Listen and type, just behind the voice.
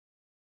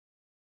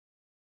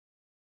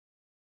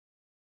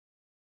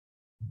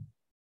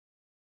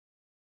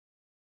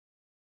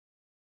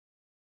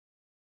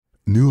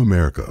New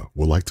America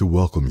would like to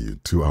welcome you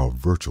to our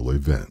virtual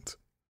event.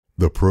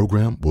 The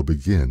program will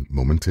begin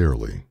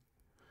momentarily.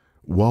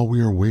 While we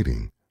are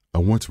waiting, I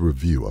want to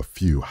review a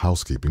few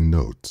housekeeping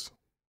notes.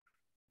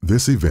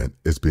 This event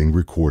is being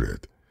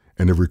recorded,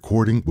 and a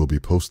recording will be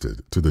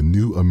posted to the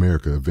New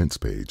America events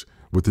page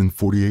within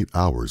 48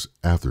 hours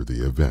after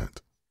the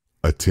event.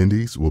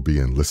 Attendees will be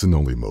in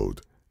listen-only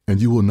mode,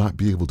 and you will not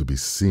be able to be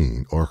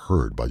seen or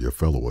heard by your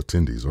fellow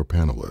attendees or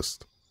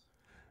panelists.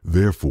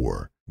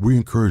 Therefore, we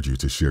encourage you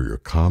to share your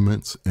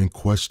comments and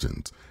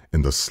questions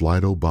in the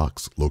Slido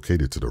box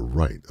located to the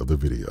right of the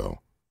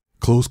video.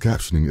 Closed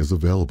captioning is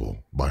available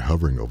by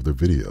hovering over the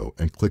video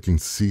and clicking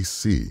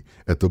CC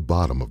at the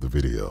bottom of the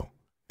video.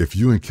 If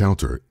you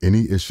encounter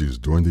any issues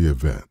during the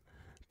event,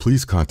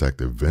 please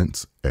contact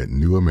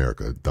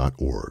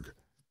events@newamerica.org.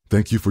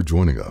 Thank you for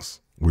joining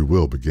us. We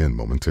will begin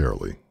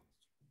momentarily.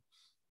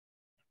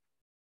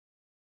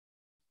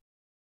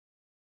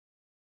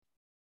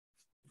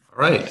 All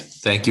right,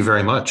 thank you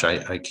very much.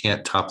 I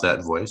can't top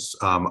that voice.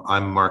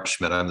 I'm Mark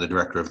Schmidt. I'm the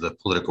director of the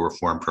Political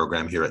Reform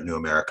Program here at New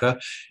America,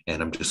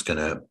 and I'm just going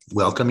to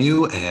welcome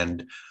you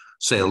and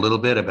say a little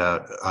bit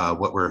about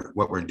what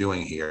we're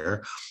doing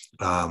here.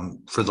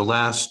 For the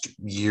last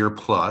year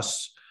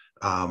plus,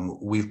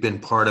 we've been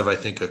part of, I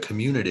think, a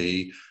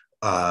community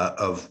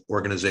of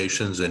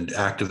organizations and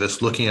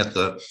activists looking at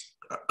the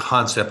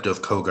concept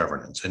of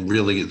co-governance. And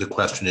really the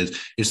question is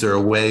there a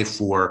way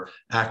for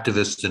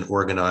activists and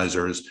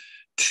organizers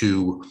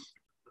to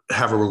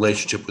have a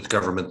relationship with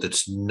government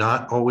that's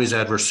not always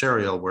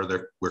adversarial,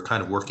 where we're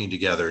kind of working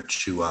together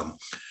to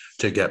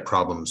get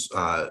problems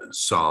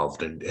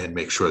solved and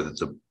make sure that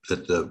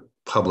the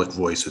public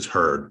voice is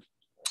heard.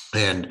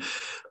 And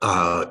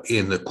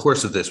in the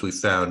course of this, we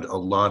found a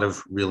lot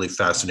of really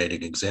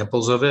fascinating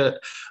examples of it,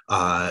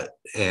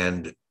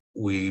 and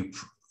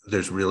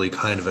there's really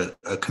kind of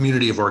a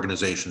community of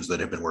organizations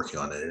that have been working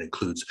on it. It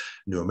includes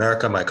New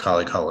America, my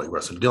colleague Holly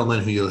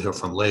Russell-Gilman, who you'll hear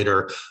from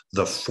later,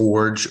 The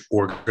Forge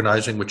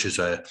Organizing, which is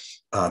a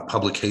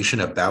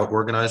publication about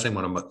organizing,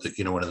 one of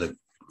the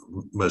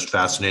most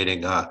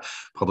fascinating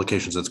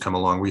publications that's come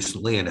along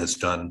recently and has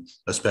done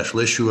a special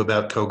issue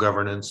about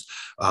co-governance,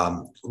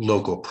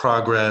 Local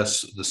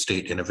Progress, the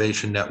State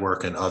Innovation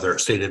Network, and other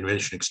State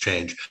Innovation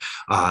Exchange,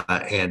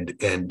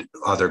 and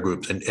other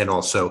groups, and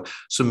also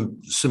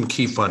some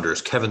key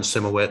funders. Kevin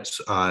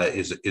Simowitz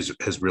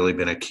has really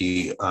been a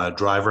key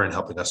driver in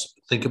helping us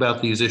think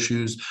about these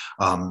issues,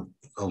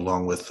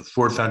 along with the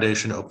Ford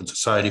Foundation, Open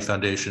Society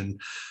Foundations,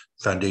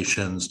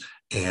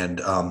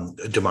 and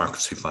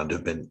Democracy Fund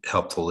have been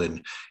helpful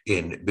in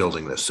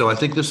building this. So I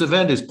think this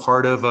event is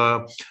part of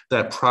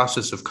that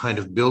process of kind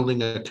of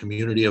building a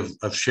community of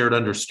shared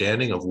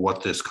understanding of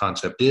what this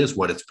concept is,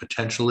 what its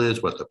potential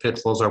is, what the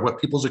pitfalls are, what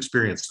people's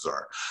experiences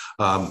are.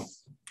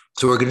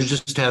 So we're going to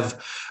just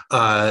have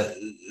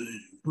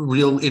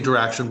real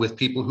interaction with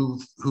people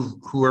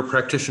who are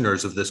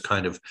practitioners of this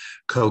kind of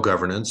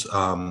co-governance.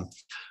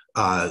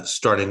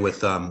 Starting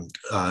with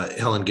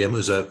Helen Gim,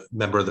 who's a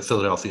member of the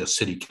Philadelphia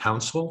City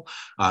Council,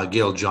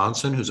 Gail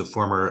Johnson, who's a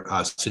former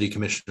city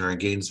commissioner in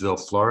Gainesville,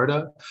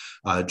 Florida,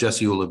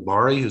 Jesse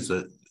Ulibarri, who's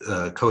the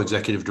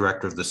co-executive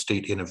director of the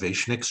State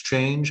Innovation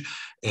Exchange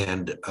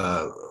and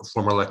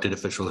former elected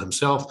official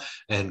himself,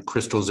 and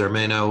Crystal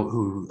Zermano,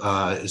 who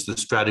is the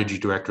strategy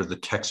director of the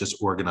Texas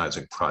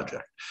Organizing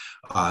Project.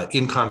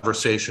 In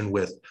conversation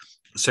with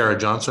Sarah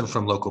Johnson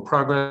from Local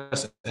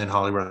Progress and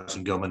Holly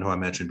Russell-Gilman, who I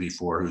mentioned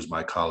before, who's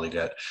my colleague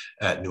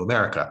at New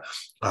America.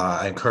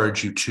 I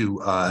encourage you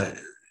to,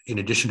 in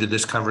addition to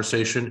this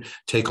conversation,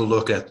 take a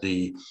look at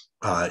the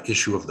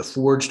issue of The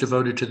Forge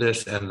devoted to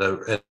this and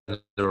the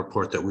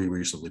report that we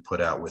recently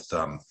put out with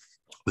a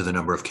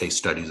number of case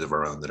studies of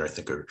our own that I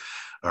think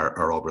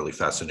are all really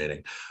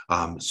fascinating.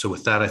 So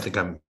with that, I think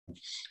I'm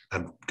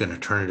going to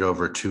turn it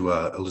over to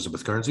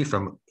Elizabeth Guernsey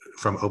from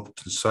Open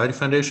Society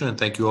Foundation, and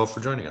thank you all for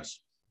joining us.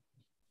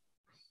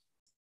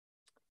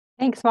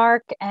 Thanks,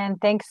 Mark, and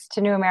thanks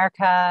to New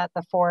America,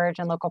 The Forge,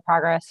 and Local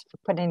Progress for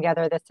putting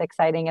together this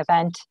exciting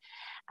event,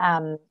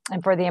 and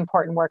for the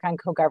important work on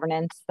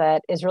co-governance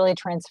that is really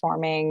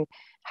transforming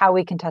how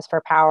we contest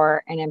for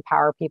power and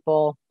empower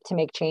people to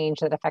make change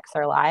that affects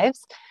their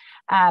lives.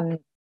 I'm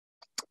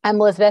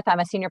Elizabeth.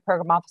 I'm a senior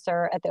program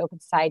officer at the Open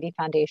Society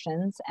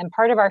Foundations, and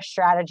part of our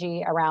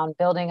strategy around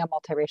building a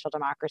multiracial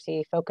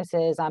democracy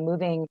focuses on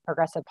moving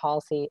progressive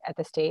policy at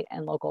the state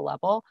and local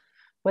level,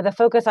 with a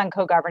focus on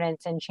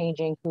co-governance and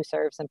changing who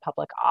serves in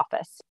public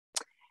office.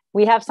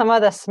 We have some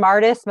of the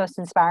smartest, most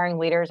inspiring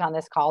leaders on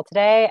this call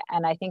today,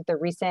 and I think the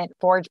recent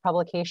Forge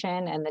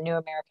publication and the New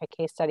America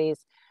case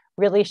studies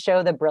really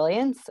show the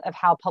brilliance of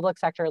how public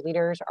sector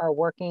leaders are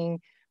working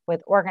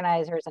with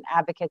organizers and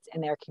advocates in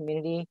their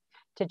community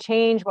to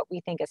change what we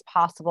think is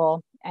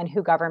possible and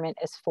who government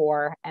is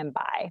for and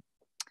by.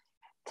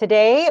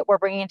 Today, we're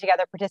bringing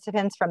together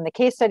participants from the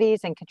case studies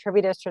and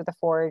contributors to the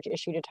Forge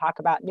issue to talk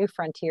about new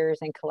frontiers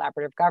in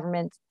collaborative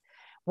governments,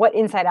 what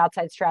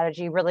inside-outside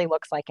strategy really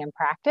looks like in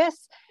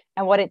practice,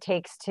 and what it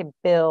takes to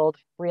build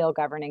real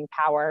governing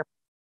power.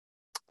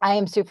 I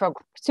am super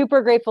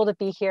grateful to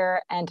be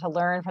here and to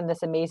learn from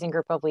this amazing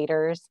group of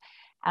leaders.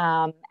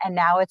 And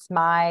now it's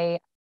my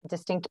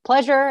distinct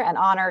pleasure and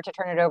honor to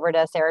turn it over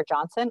to Sarah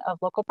Johnson of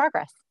Local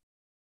Progress.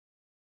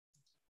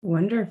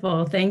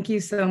 Wonderful. Thank you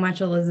so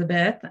much,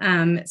 Elizabeth.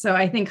 So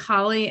I think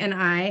Holly and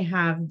I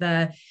have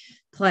the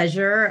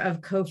pleasure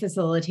of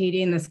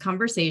co-facilitating this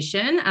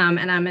conversation.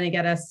 And I'm going to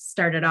get us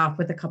started off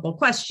with a couple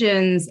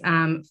questions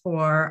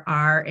for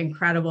our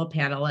incredible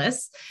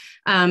panelists.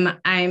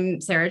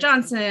 I'm Sarah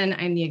Johnson.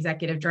 I'm the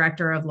Executive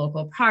Director of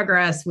Local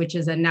Progress, which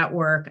is a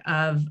network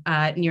of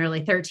nearly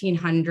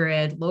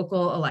 1,300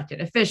 local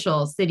elected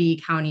officials,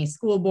 city, county,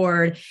 school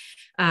board,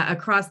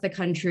 across the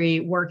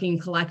country, working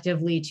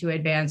collectively to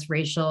advance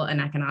racial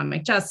and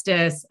economic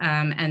justice.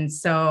 And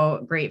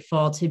so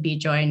grateful to be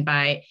joined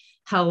by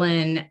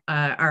Helen,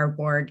 our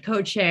board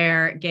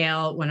co-chair,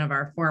 Gail, one of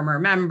our former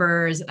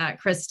members,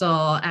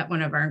 Crystal,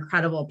 one of our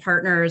incredible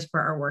partners for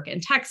our work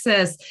in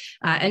Texas,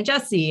 and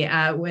Jesse,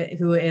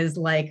 who is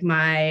like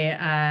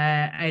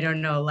my,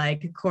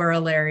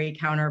 corollary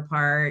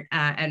counterpart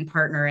and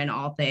partner in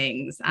all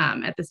things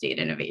at the State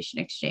Innovation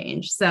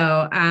Exchange.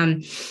 So,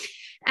 and,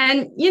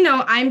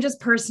 I'm just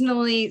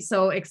personally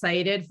so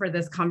excited for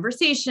this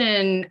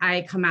conversation.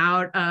 I come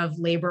out of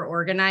labor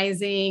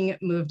organizing,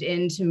 moved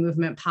into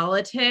movement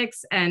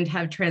politics, and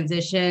have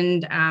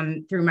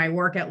transitioned through my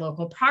work at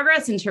Local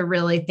Progress into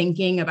really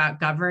thinking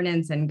about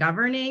governance and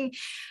governing.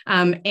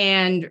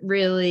 And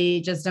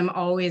really just I'm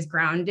always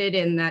grounded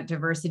in that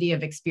diversity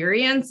of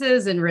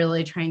experiences and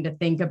really trying to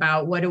think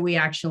about what do we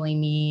actually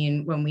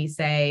mean when we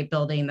say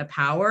building the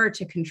power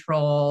to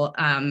control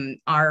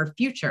our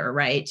future,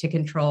 right? To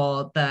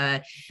control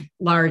the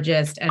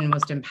largest and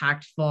most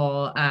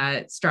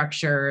impactful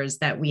structures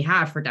that we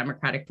have for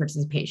democratic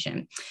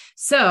participation.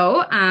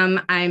 So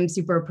I'm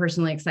super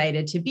personally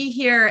excited to be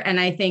here. And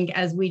I think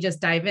as we just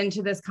dive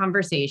into this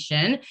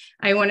conversation,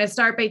 I want to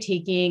start by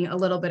taking a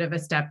little bit of a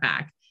step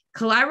back.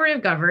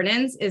 Collaborative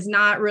governance is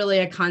not really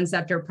a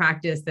concept or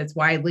practice that's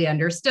widely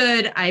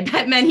understood. I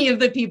bet many of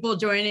the people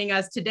joining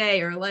us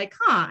today are like,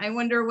 I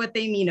wonder what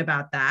they mean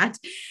about that.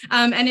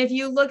 And if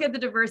you look at the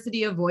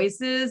diversity of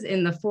voices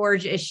in the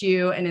Forge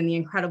issue and in the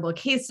incredible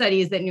case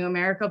studies that New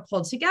America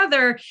pulled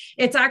together,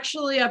 it's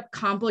actually a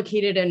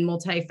complicated and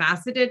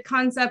multifaceted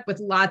concept with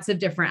lots of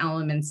different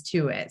elements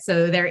to it.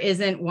 So there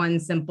isn't one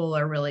simple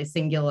or really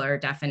singular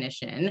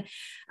definition.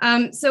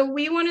 So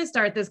we want to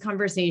start this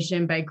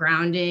conversation by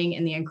grounding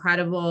in the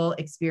incredible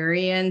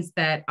experience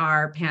that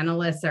our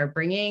panelists are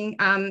bringing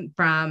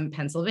from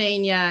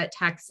Pennsylvania,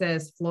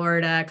 Texas,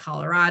 Florida,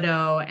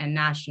 Colorado, and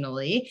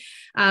nationally.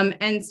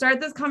 And start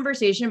this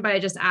conversation by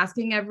just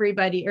asking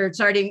everybody, or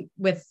starting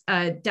with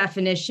a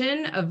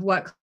definition of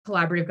what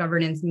collaborative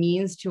governance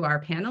means to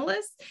our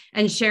panelists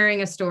and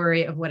sharing a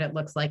story of what it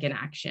looks like in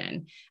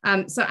action.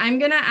 So I'm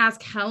going to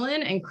ask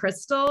Helen and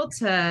Crystal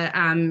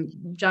to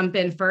jump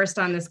in first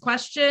on this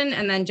question,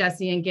 and then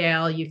Jesse and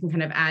Gail, you can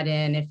kind of add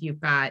in if you've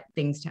got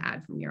things to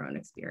add from your own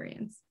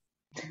experience.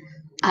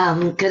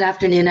 Good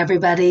afternoon,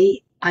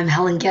 everybody. I'm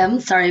Helen Kim.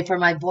 Sorry for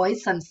my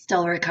voice. I'm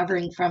still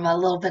recovering from a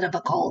little bit of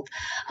a cold,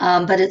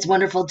 but it's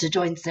wonderful to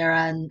join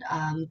Sarah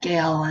and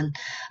Gail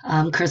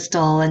and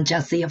Crystal and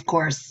Jesse, of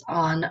course,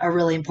 on a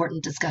really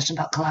important discussion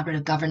about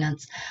collaborative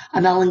governance.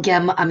 I'm Helen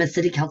Kim. I'm a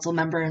city council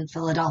member in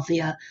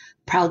Philadelphia,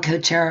 proud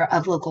co-chair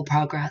of Local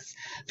Progress.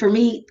 For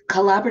me,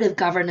 collaborative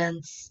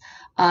governance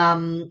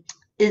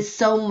is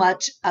so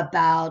much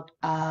about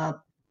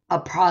a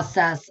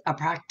process, a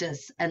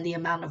practice, and the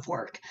amount of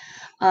work.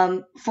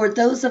 For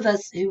those of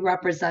us who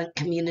represent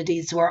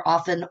communities who are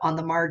often on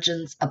the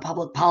margins of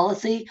public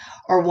policy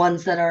or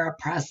ones that are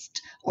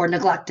oppressed or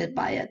neglected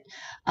by it,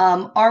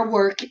 our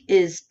work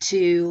is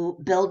to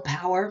build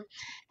power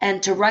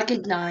and to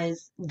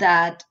recognize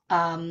that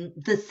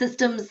the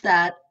systems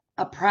that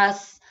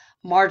oppress,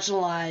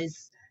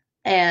 marginalize,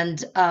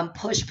 and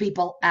push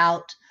people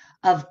out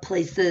of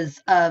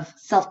places of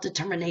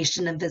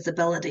self-determination and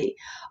visibility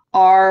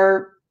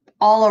are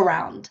all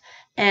around.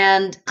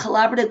 And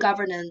collaborative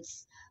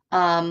governance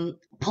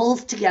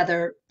pulls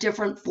together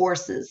different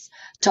forces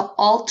to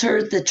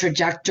alter the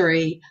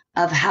trajectory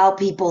of how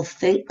people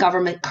think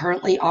government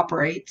currently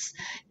operates.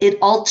 It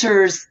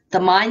alters the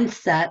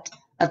mindset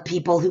of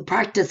people who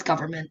practice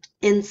government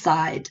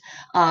inside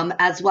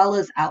as well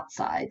as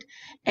outside.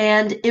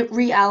 And it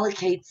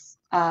reallocates,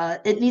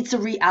 it needs to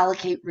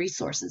reallocate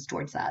resources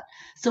towards that.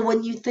 So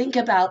when you think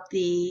about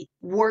the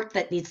work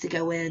that needs to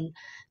go in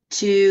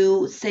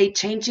to, say,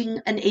 changing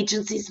an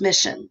agency's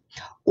mission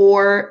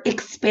or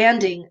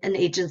expanding an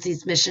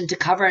agency's mission to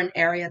cover an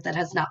area that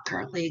has not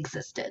currently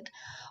existed,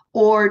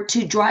 or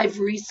to drive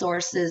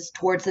resources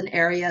towards an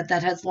area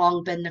that has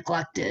long been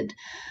neglected,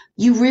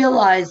 you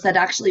realize that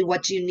actually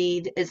what you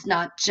need is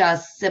not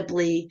just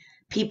simply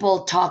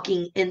people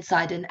talking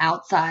inside and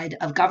outside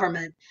of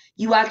government.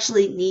 You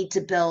actually need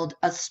to build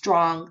a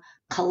strong,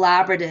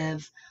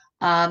 collaborative,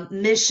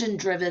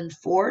 mission-driven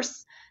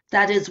force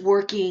that is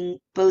working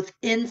both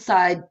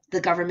inside the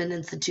government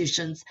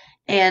institutions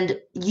and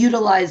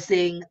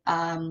utilizing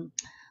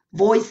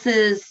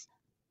voices,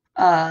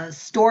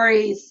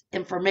 stories,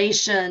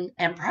 information,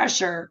 and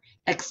pressure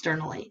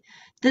externally.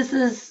 This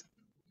is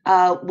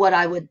what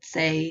I would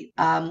say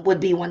would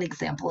be one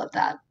example of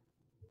that.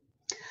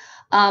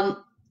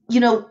 Um, you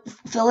know,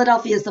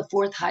 Philadelphia is the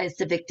fourth highest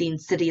evicting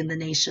city in the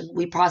nation.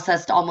 We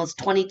processed almost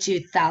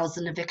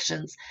 22,000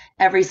 evictions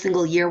every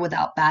single year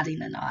without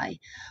batting an eye.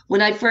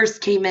 When I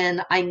first came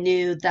in, I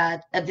knew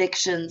that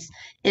evictions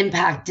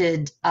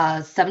impacted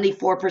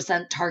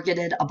 74%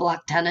 targeted a Black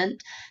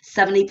tenant,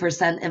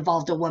 70%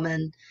 involved a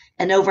woman,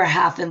 and over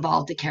half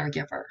involved a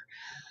caregiver.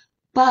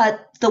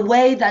 But the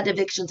way that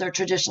evictions are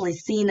traditionally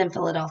seen in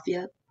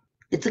Philadelphia,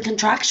 it's a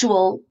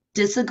contractual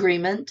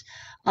disagreement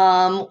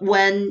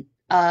when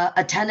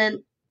a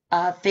tenant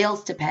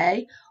fails to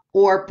pay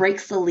or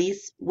breaks the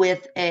lease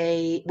with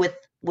a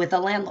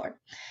landlord,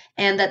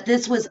 and that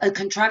this was a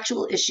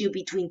contractual issue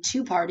between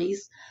two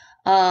parties,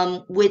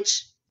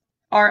 which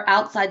are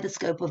outside the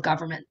scope of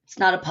government. It's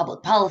not a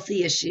public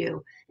policy issue.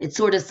 It's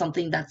sort of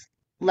something that's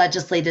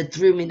legislated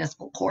through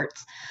municipal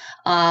courts.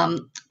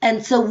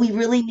 And so we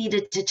really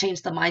needed to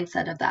change the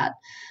mindset of that.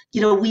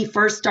 You know, we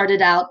first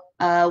started out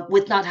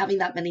with not having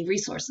that many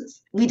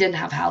resources. We didn't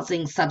have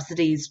housing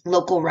subsidies,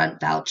 local rent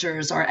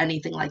vouchers, or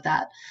anything like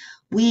that.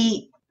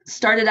 We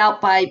started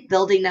out by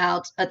building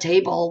out a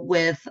table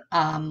with,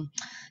 an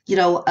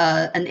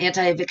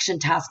anti-eviction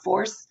task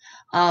force.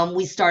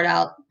 We start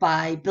out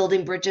by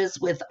building bridges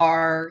with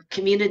our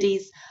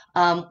communities.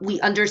 We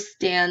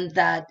understand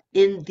that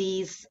in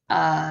these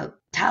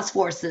task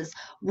forces,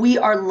 we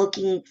are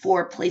looking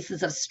for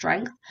places of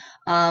strength,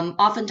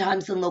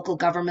 oftentimes in local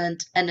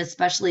government, and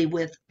especially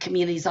with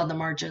communities on the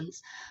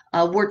margins.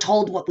 We're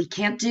told what we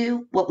can't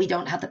do, what we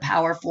don't have the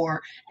power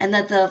for, and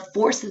that the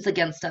forces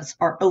against us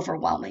are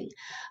overwhelming.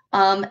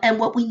 And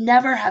what we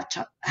never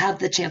have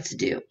the chance to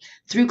do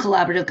through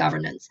collaborative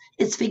governance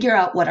is figure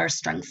out what our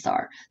strengths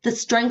are, the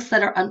strengths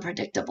that are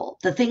unpredictable,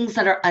 the things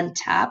that are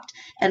untapped,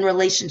 and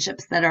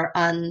relationships that are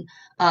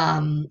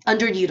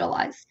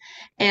underutilized.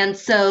 And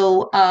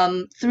so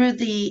through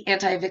the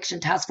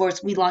Anti-Eviction Task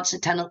Force, we launched a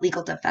Tenant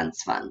Legal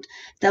Defense Fund.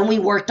 Then we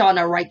worked on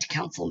a Right to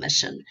Counsel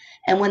mission.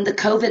 And when the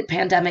COVID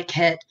pandemic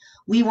hit,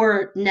 we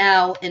were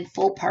now in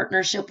full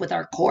partnership with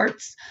our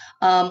courts,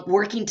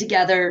 working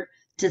together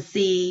to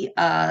see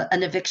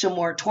an eviction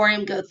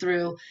moratorium go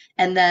through,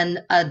 and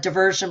then a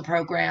diversion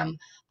program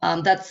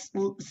that's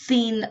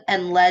seen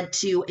and led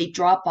to a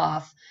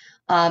drop-off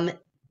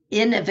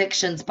in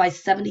evictions by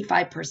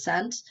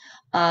 75%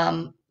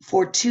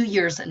 for 2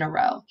 years in a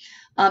row.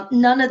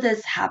 None of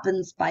this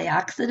happens by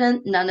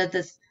accident. None of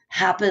this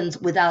happens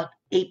without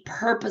a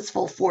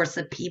purposeful force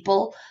of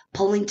people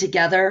pulling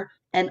together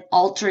and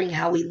altering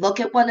how we look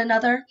at one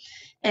another,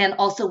 and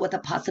also what the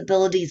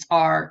possibilities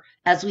are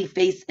as we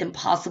face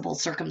impossible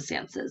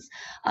circumstances.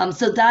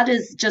 So that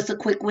is just a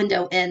quick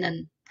window in,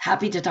 and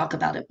happy to talk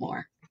about it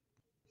more.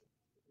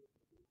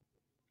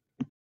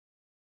 I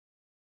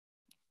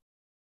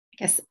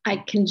guess I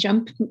can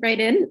jump right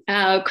in.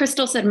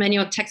 Crystal said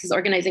Manual Texas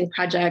Organizing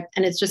Project,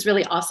 and it's just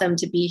really awesome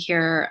to be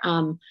here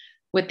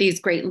with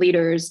these great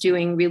leaders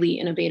doing really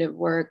innovative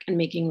work and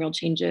making real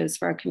changes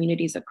for our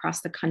communities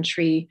across the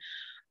country.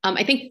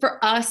 I think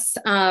for us,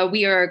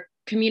 we are a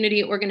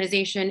community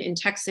organization in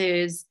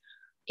Texas,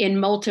 in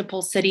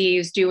multiple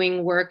cities,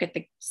 doing work at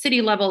the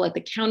city level, at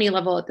the county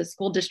level, at the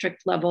school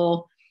district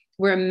level.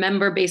 We're a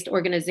member-based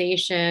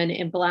organization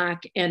in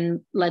Black and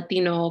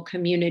Latino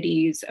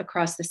communities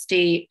across the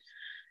state.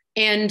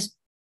 And,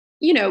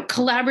 you know,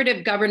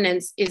 collaborative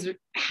governance is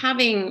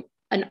having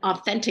an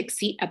authentic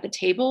seat at the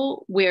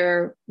table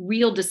where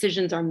real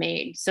decisions are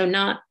made. So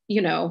not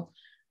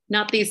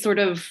these sort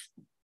of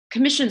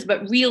commissions,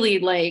 but really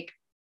like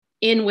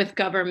in with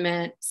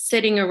government,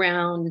 sitting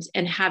around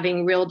and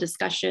having real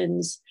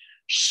discussions,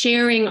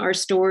 sharing our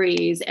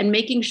stories, and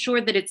making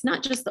sure that it's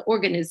not just the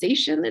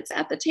organization that's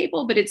at the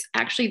table, but it's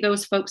actually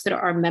those folks that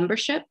are our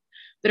membership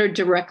that are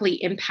directly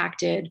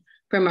impacted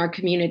from our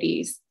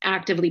communities,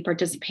 actively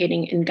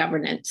participating in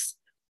governance.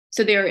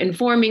 So they're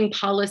informing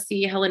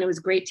policy. Helen, it was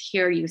great to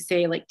hear you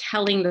say, like,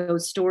 telling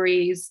those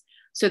stories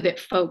so that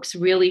folks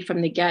really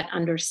from the get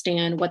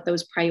understand what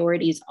those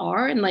priorities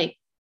are and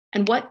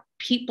what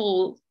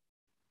people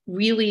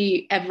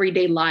really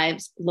everyday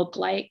lives look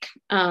like.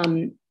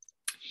 And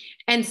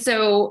I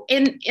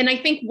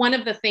think one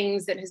of the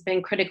things that has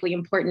been critically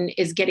important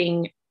is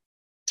getting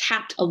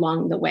tapped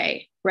along the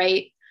way,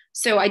 right?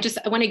 So I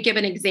want to give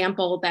an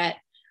example that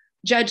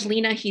Judge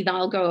Lina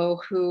Hidalgo,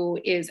 who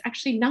is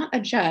actually not a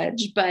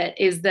judge, but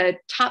is the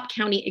top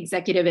county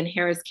executive in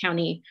Harris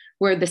County,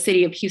 where the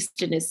city of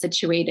Houston is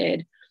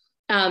situated.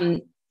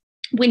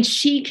 When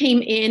she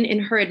came in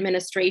her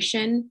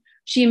administration,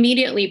 she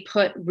immediately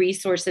put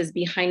resources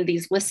behind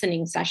these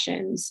listening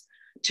sessions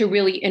to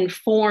really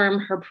inform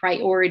her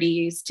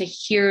priorities, to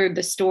hear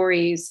the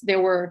stories.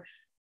 There were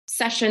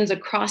sessions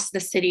across the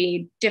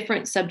city,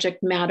 different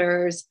subject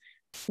matters,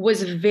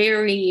 was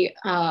very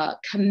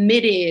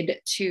committed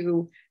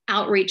to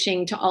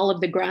outreaching to all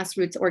of the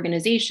grassroots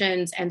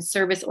organizations and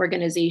service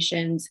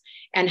organizations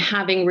and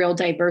having real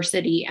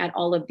diversity at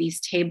all of these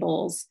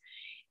tables.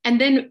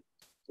 And then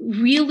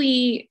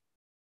really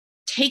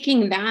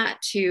taking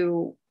that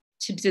to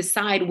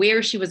decide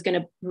where she was going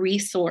to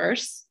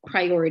resource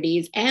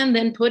priorities, and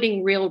then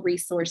putting real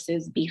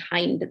resources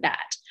behind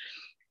that,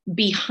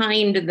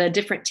 behind the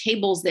different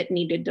tables that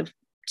needed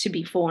to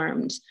be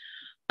formed.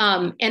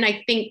 And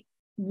I think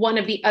one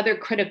of the other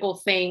critical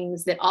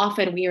things that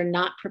often we are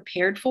not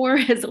prepared for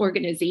as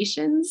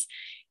organizations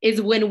is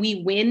when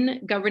we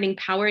win governing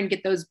power and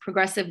get those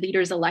progressive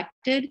leaders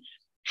elected,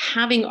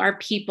 having our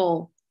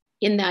people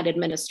in that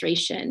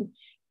administration.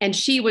 And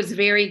she was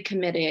very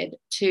committed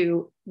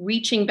to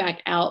reaching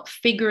back out,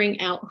 figuring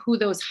out who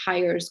those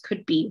hires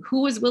could be,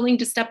 who was willing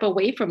to step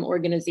away from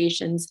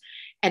organizations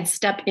and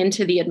step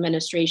into the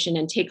administration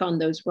and take on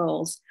those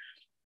roles.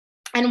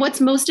 And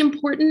what's most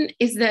important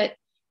is that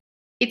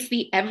it's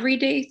the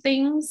everyday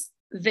things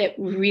that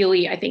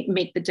really, I think,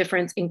 make the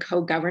difference in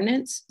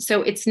co-governance.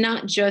 So it's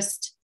not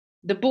just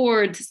the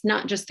boards, it's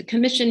not just the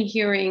commission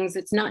hearings,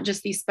 it's not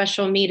just these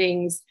special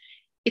meetings.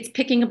 It's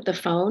picking up the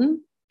phone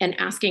and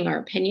asking our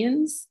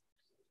opinions.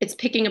 It's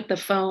picking up the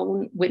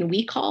phone when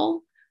we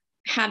call,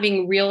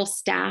 having real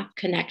staff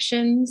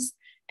connections,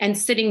 and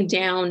sitting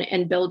down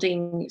and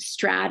building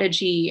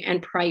strategy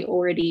and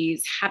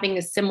priorities, having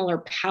a similar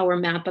power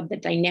map of the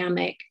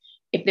dynamic.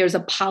 If there's a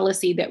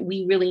policy that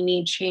we really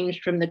need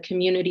changed from the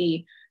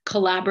community,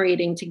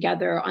 collaborating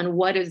together on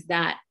what does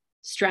that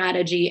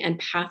strategy and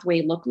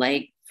pathway look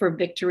like for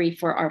victory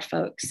for our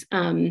folks.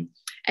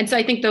 And so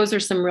I think those are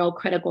some real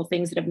critical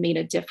things that have made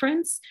a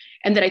difference,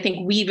 and that I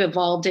think we've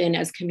evolved in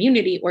as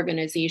community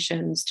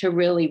organizations to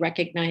really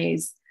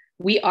recognize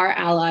we are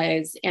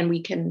allies, and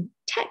we can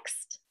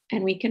text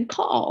and we can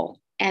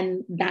call,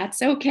 and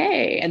that's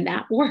okay, and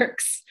that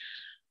works.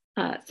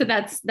 So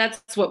that's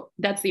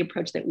the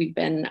approach that we've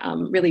been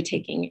really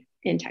taking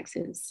in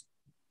Texas.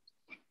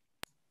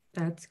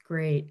 That's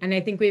great. And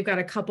I think we've got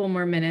a couple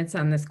more minutes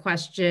on this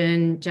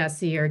question.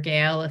 Jesse or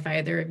Gail, if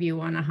either of you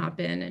want to hop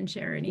in and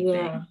share anything.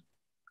 Yeah,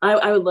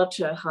 I would love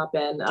to hop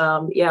in.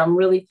 Yeah, I'm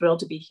really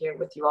thrilled to be here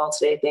with you all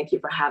today. Thank you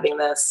for having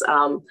this.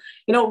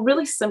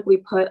 Really simply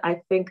put,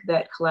 I think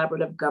that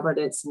collaborative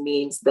governance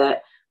means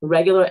that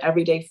regular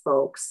everyday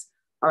folks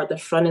are at the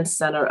front and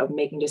center of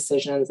making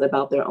decisions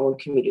about their own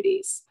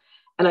communities.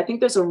 And I think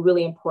there's a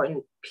really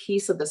important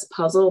piece of this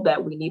puzzle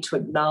that we need to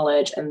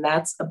acknowledge, and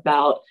that's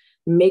about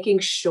making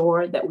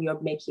sure that we are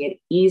making it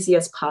easy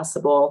as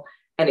possible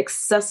and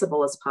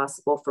accessible as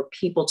possible for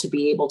people to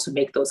be able to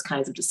make those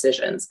kinds of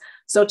decisions.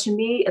 So to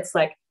me, it's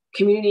like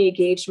community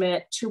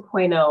engagement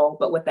 2.0,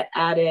 but with the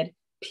added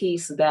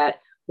piece that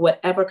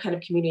whatever kind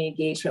of community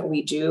engagement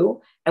we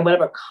do and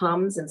whatever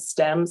comes and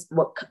stems,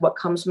 what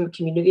comes from the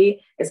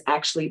community is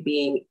actually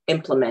being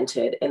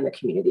implemented in the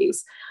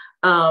communities.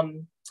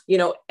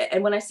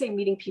 And when I say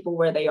meeting people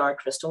where they are,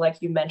 Crystal, like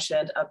you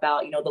mentioned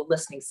about, the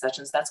listening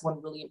sessions, that's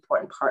one really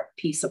important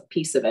piece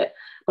of it.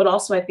 But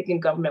also I think in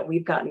government,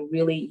 we've gotten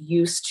really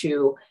used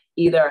to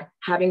either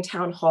having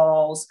town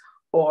halls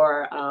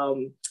or,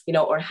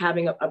 or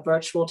having a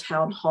virtual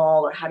town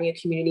hall or having a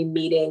community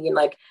meeting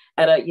like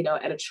at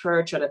a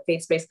church or at a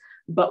faith space,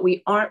 but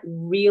we aren't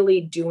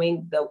really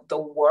doing the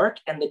work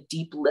and the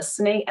deep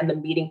listening and the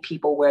meeting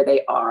people where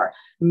they are,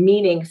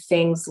 meaning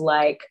things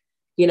like,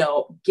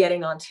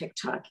 getting on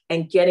TikTok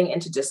and getting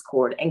into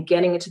Discord and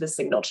getting into the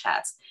Signal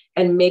chats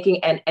and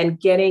making and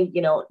getting,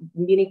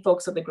 meeting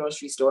folks at the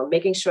grocery store,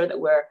 making sure that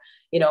we're,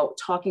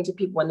 talking to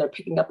people when they're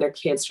picking up their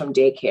kids from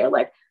daycare.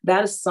 Like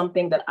that is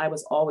something that I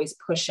was always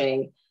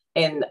pushing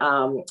in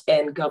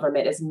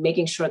government, is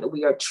making sure that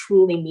we are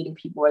truly meeting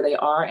people where they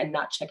are and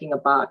not checking a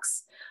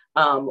box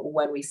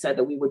when we said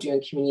that we were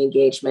doing community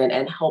engagement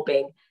and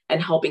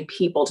helping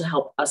people to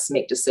help us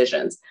make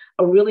decisions.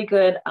 A really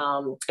good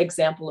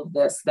example of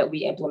this that we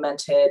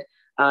implemented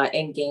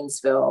in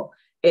Gainesville,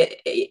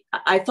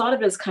 I thought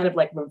of it as kind of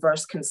like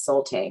reverse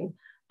consulting.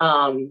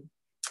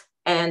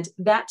 And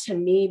that to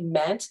me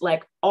meant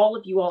like all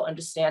of you all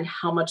understand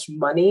how much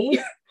money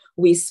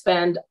we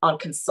spend on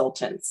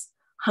consultants,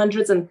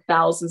 hundreds and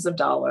thousands of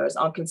dollars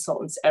on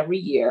consultants every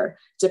year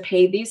to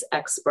pay these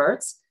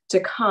experts to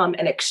come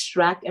and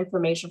extract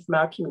information from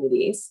our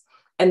communities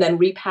and then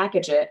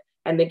repackage it.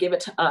 And they give it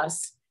to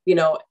us,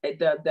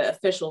 the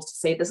officials, to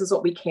say, this is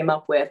what we came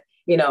up with,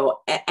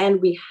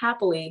 and we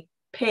happily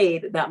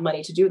paid that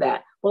money to do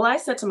that. Well, I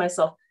said to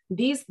myself,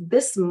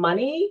 this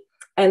money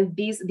and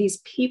these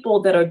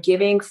people that are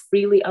giving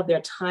freely of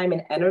their time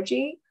and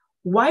energy,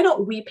 why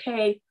don't we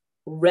pay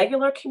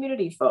regular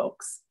community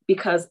folks,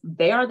 because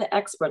they are the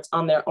experts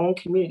on their own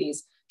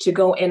communities, to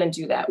go in and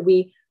do that?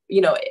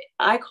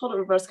 I called it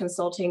reverse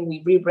consulting.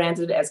 We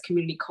rebranded it as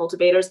community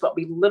cultivators, but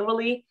we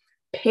literally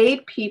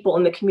paid people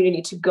in the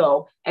community to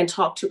go and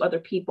talk to other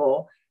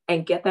people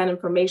and get that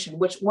information,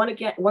 which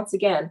once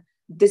again,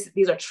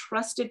 these are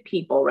trusted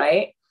people,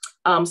 right?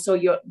 So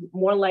you're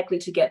more likely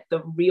to get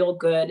the real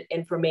good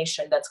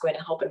information that's going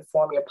to help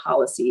inform your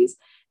policies.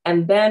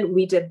 And then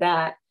we did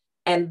that.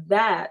 And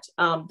that's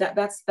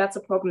a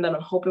program that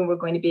I'm hoping we're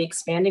going to be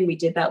expanding. We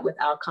did that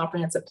with our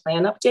comprehensive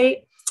plan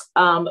update.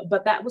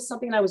 But that was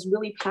something I was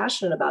really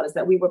passionate about, is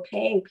that we were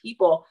paying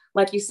people,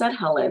 like you said,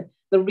 Helen,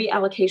 the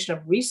reallocation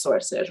of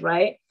resources,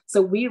 right?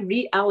 So we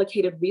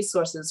reallocated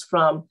resources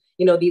from,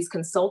 these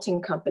consulting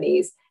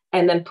companies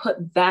and then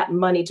put that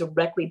money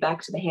directly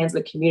back to the hands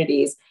of the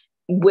communities,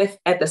 with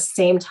at the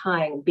same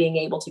time being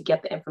able to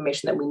get the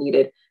information that we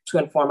needed to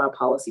inform our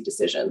policy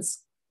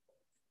decisions.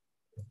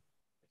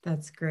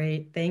 That's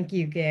great. Thank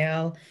you,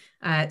 Gail.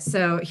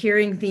 So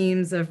hearing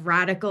themes of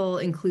radical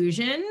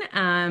inclusion,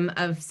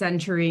 of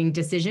centering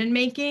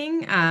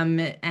decision-making,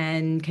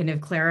 and kind of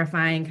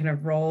clarifying kind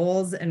of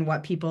roles and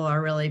what people are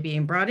really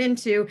being brought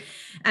into.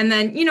 And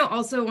then,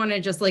 also want to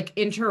just like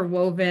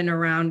interwoven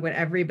around what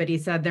everybody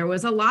said, there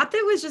was a lot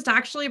that was just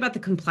actually about the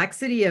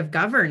complexity of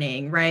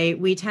governing, right?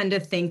 We tend to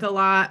think a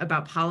lot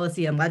about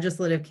policy and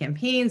legislative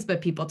campaigns,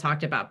 but people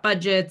talked about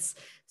budgets,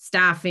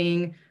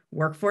 staffing,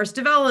 workforce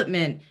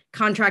development,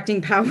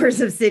 contracting powers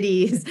of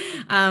cities,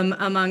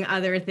 among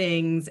other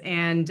things.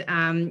 And,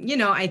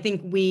 I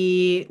think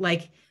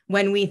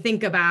when we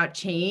think about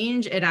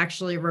change, it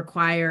actually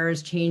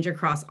requires change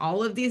across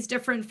all of these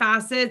different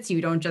facets.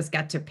 You don't just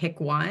get to pick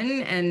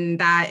one. And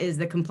that is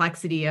the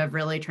complexity of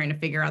really trying to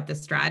figure out the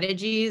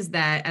strategies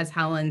that, as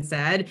Helen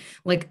said,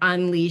 like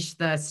unleash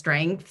the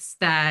strengths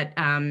that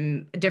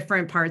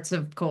different parts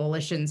of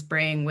coalitions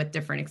bring with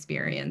different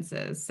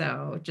experiences.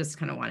 So just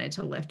kind of wanted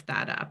to lift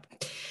that up.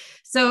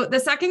 So the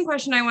second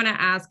question I want to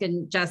ask,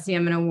 and Jesse,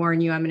 I'm going to warn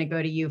you, I'm going to go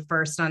to you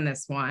first on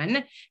this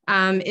one,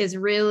 is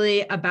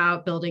really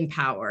about building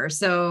power.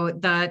 So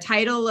the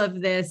title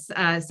of this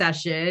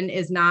session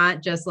is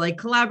not just like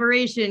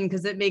collaboration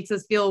because it makes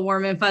us feel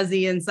warm and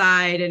fuzzy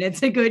inside and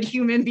it's a good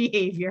human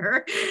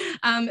behavior,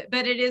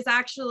 but it is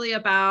actually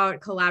about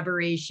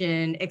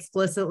collaboration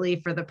explicitly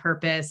for the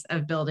purpose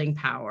of building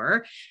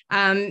power.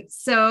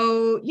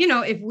 So,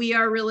 if we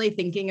are really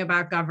thinking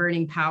about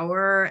governing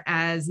power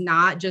as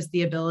not just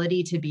the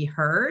ability to be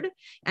heard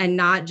and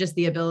not just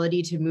the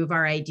ability to move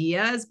our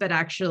ideas, but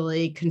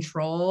actually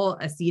control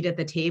a seat at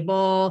the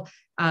table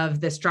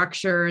of the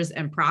structures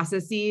and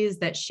processes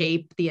that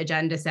shape the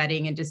agenda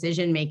setting and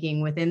decision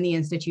making within the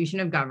institution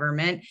of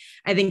government.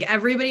 I think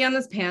everybody on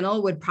this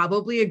panel would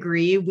probably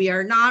agree we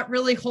are not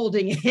really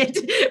holding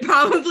it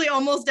probably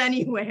almost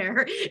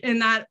anywhere in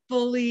that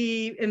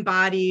fully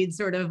embodied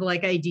sort of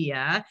like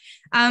idea.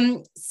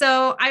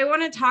 So I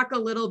want to talk a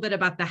little bit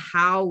about the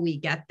how we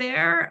get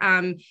there.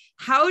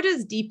 How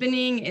does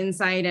deepening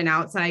inside and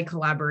outside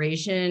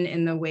collaboration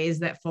in the ways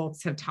that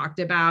folks have talked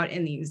about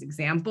in these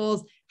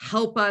examples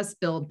help us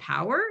build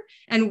power?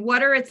 And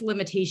what are its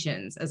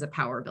limitations as a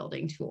power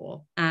building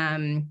tool?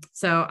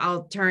 So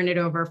I'll turn it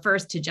over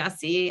first to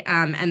Jesse,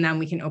 and then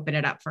we can open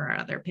it up for our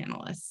other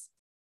panelists.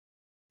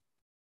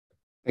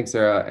 Thanks,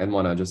 Sarah. And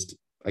want to just,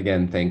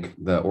 again, thank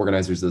the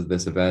organizers of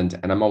this event.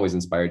 And I'm always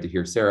inspired to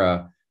hear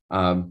Sarah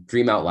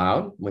dream out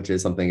loud, which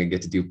is something I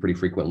get to do pretty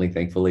frequently,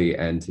 thankfully,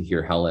 and to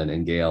hear Helen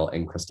and Gail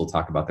and Crystal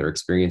talk about their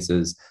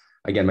experiences.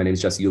 Again, my name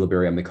is Jesse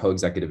Uliberry. I'm the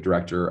co-executive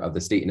director of the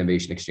State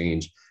Innovation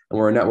Exchange, and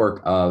we're a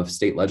network of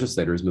state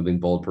legislators moving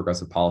bold,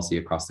 progressive policy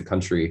across the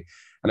country.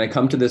 And I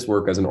come to this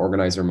work as an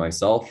organizer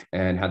myself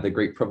and had the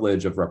great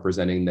privilege of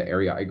representing the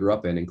area I grew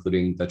up in,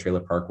 including the trailer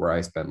park where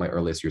I spent my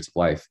earliest years of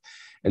life.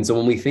 And so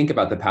when we think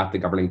about the path to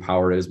governing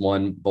power, it is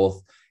one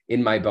both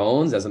in my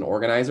bones as an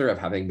organizer of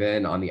having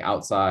been on the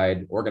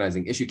outside,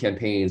 organizing issue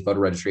campaigns, voter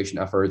registration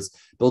efforts,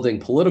 building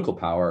political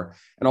power,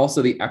 and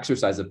also the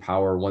exercise of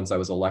power once I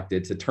was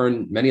elected to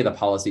turn many of the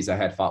policies I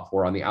had fought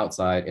for on the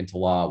outside into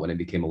law when I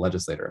became a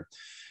legislator.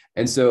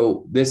 And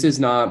so this is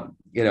not,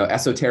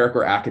 esoteric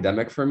or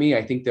academic for me.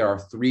 I think there are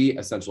three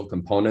essential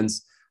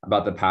components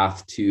about the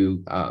path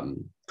to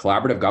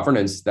collaborative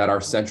governance that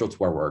are central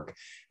to our work.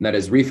 And that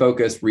is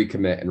refocus,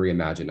 recommit, and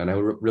reimagine. And I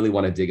really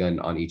want to dig in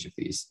on each of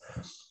these.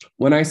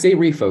 When I say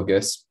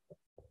refocus,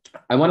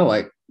 I want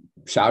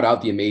to shout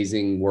out the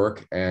amazing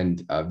work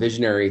and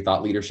visionary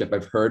thought leadership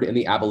I've heard in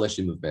the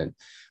abolition movement,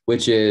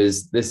 which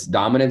is this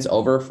dominance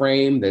over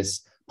frame,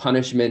 this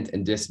punishment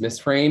and dismiss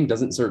frame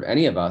doesn't serve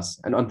any of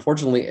us. And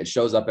unfortunately, it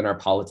shows up in our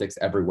politics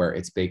everywhere.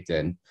 It's baked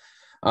in.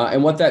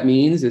 And what that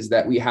means is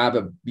that we have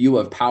a view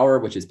of power,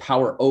 which is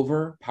power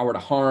over, power to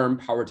harm,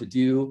 power to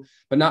do,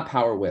 but not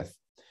power with.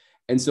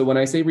 And so when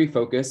I say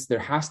refocus, there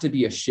has to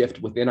be a shift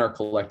within our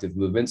collective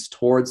movements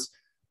towards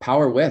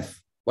power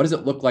with. What does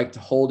it look like to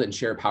hold and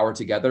share power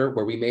together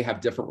where we may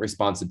have different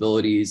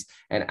responsibilities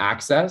and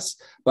access,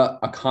 but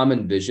a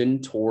common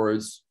vision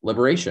towards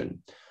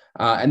liberation?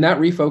 And that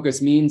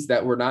refocus means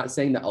that we're not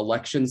saying that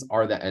elections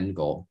are the end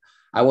goal.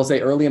 I will say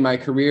early in my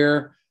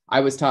career, I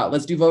was taught,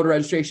 let's do voter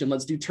registration,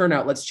 let's do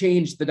turnout, let's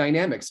change the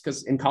dynamics.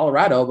 Because in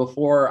Colorado,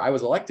 before I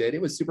was elected,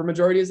 it was super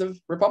majorities of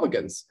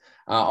Republicans.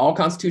 All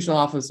constitutional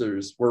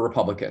officers were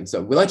Republicans. So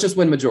let's just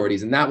win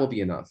majorities and that will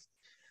be enough.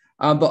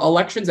 But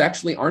elections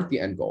actually aren't the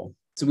end goal.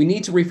 So we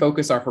need to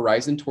refocus our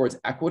horizon towards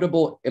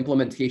equitable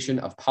implementation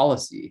of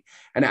policy.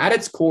 And at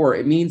its core,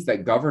 it means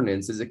that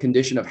governance is a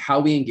condition of how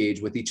we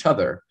engage with each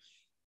other.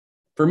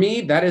 For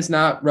me, that is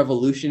not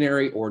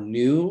revolutionary or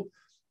new.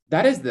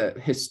 That is the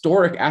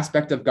historic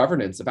aspect of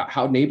governance about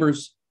how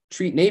neighbors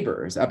treat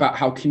neighbors, about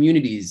how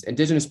communities,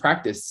 indigenous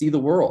practice see the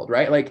world,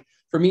 right? Like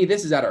for me,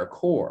 this is at our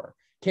core.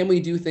 can we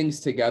do things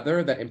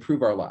together that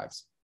improve our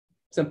lives?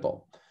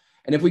 Simple.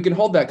 And if we can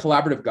hold that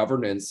collaborative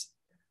governance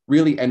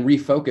really and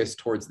refocus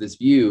towards this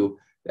view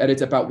that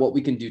it's about what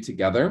we can do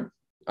together,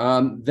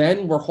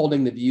 then we're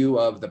holding the view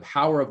of the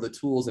power of the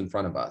tools in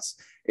front of us.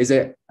 Is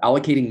it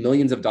allocating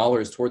millions of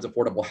dollars towards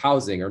affordable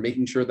housing, or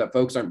making sure that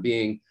folks aren't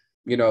being,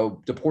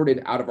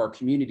 deported out of our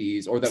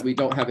communities, or that we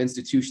don't have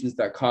institutions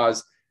that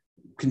cause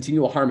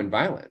continual harm and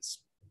violence?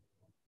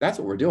 That's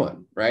what we're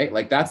doing, right?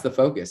 Like, that's the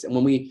focus. And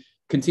when we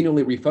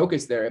continually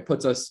refocus there, it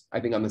puts us,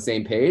 I think, on the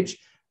same page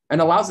and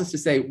allows us to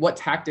say, what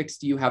tactics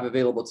do you have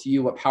available to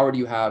you? What power do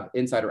you have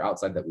inside or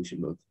outside that we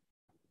should move?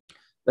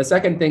 The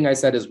second thing I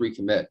said is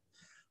recommit.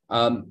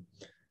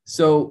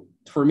 So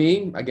for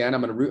me, again,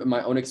 I'm going to root in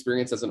my own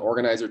experience as an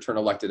organizer turned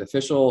elected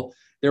official.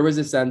 There was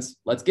a sense,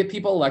 let's get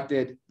people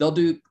elected, they'll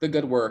do the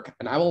good work,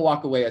 and I will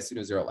walk away as soon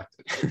as they're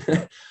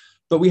elected.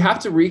 But we have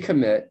to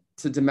recommit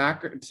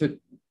to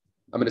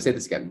I'm going to say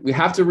this again. We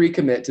have to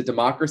recommit to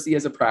democracy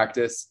as a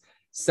practice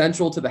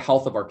central to the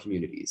health of our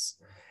communities.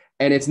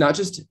 And it's not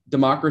just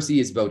democracy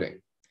is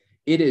voting.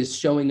 It is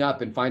showing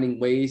up and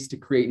finding ways to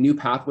create new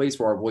pathways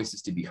for our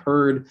voices to be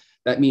heard.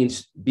 That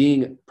means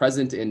being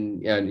present in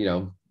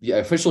the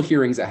official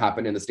hearings that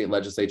happen in the state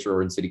legislature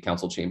or in city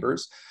council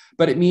chambers.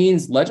 But it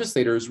means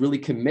legislators really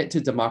commit to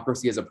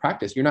democracy as a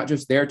practice. You're not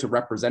just there to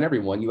represent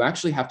everyone. You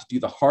actually have to do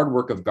the hard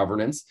work of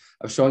governance,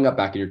 of showing up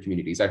back in your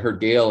communities. I heard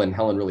Gail and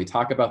Helen really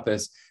talk about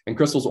this, and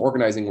Crystal's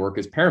organizing work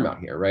is paramount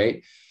here,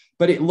 right?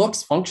 But it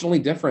looks functionally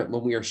different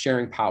when we are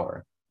sharing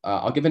power.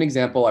 I'll give an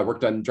example. I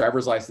worked on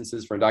driver's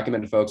licenses for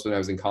undocumented folks when I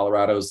was in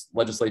Colorado's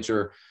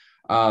legislature.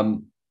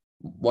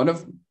 One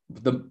of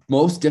the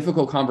most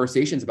difficult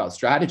conversations about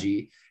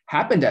strategy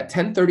happened at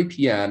 10:30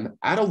 p.m.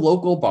 at a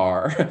local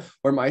bar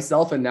where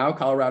myself and now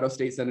Colorado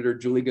State Senator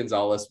Julie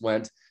Gonzalez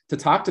went to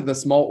talk to the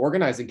small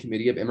organizing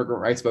committee of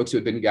immigrant rights folks who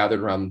had been gathered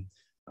around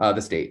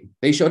the state.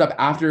 They showed up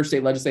after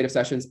state legislative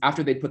sessions,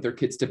 after they'd put their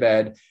kids to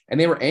bed, and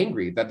they were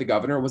angry that the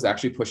governor was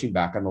actually pushing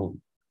back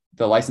on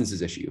the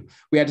licenses issue.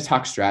 We had to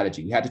talk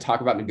strategy. We had to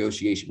talk about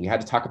negotiation. We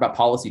had to talk about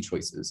policy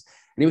choices,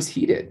 and it was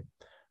heated.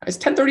 It's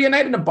 10:30 at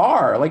night in a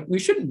bar. Like, we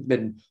shouldn't have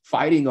been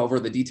fighting over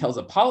the details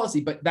of policy,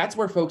 but that's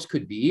where folks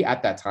could be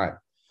at that time,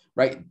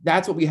 right?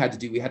 That's what we had to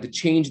do. We had to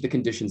change the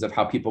conditions of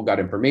how people got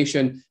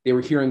information. They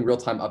were hearing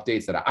real-time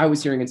updates that I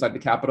was hearing inside the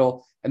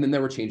Capitol, and then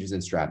there were changes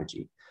in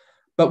strategy.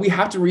 But we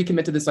have to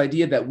recommit to this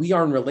idea that we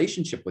are in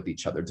relationship with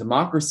each other.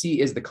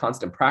 Democracy is the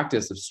constant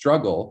practice of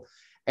struggle.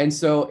 And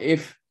so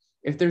if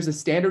there's a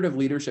standard of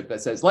leadership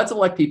that says, let's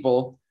elect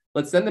people,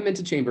 let's send them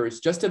into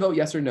chambers just to vote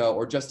yes or no,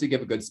 or just to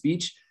give a good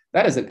speech,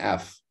 that is an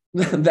F.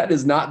 That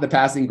is not the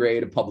passing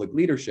grade of public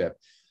leadership.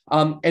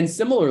 And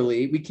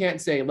similarly, we can't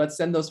say, let's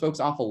send those folks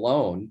off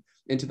alone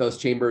into those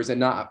chambers and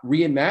not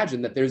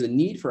reimagine that there's a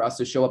need for us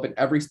to show up in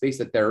every space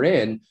that they're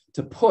in,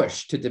 to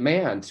push, to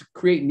demand, to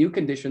create new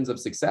conditions of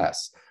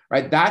success,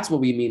 right? That's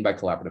what we mean by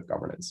collaborative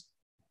governance.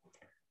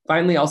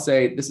 Finally, I'll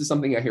say, this is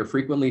something I hear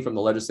frequently from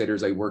the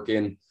legislators I work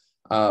in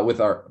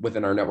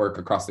within our network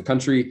across the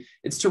country.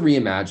 It's to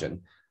reimagine.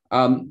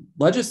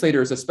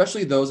 Legislators,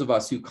 especially those of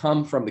us who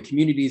come from the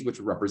communities which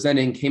we're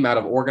representing, came out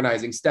of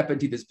organizing, step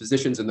into these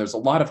positions, and there's a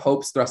lot of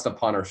hopes thrust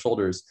upon our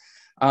shoulders.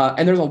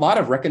 And there's a lot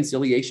of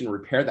reconciliation and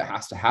repair that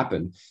has to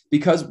happen,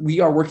 because we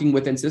are working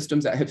within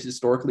systems that have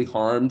historically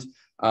harmed,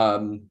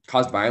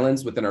 caused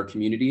violence within our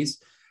communities.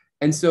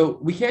 And so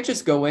we can't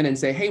just go in and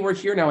say, hey, we're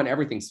here now and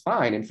everything's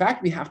fine. In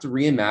fact, we have to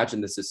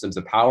reimagine the systems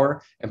of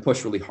power and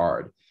push really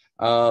hard.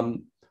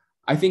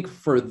 I think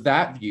for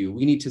that view,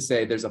 we need to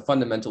say there's a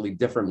fundamentally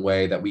different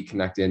way that we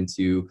connect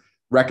into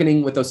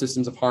reckoning with those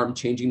systems of harm,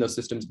 changing those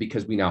systems,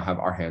 because we now have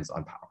our hands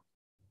on power.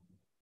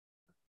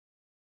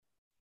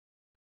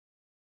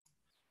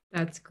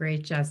 That's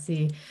great,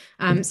 Jesse.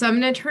 So I'm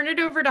going to turn it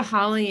over to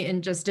Holly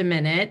in just a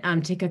minute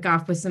to kick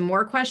off with some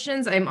more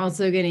questions. I'm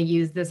also going to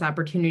use this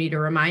opportunity to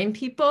remind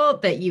people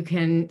that you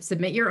can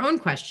submit your own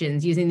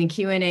questions using the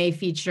Q&A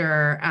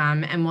feature,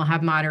 and we'll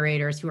have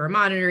moderators who are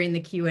monitoring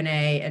the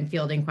Q&A and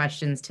fielding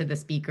questions to the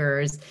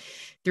speakers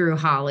through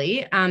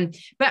Holly.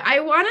 But I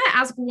want to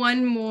ask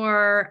one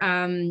more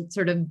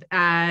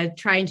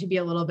trying to be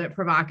a little bit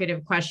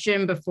provocative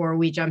question before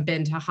we jump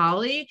into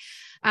Holly.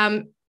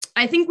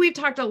 I think we've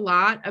talked a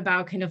lot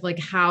about kind of like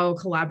how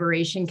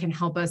collaboration can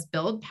help us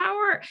build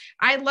power.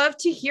 I'd love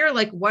to hear,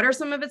 like, what are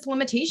some of its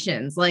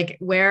limitations? Like,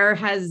 where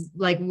has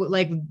like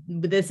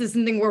this is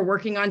something we're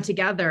working on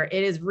together.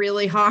 It is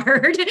really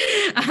hard.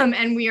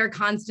 And we are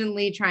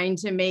constantly trying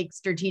to make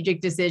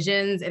strategic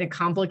decisions in a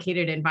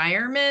complicated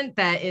environment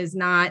that is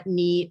not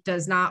neat,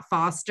 does not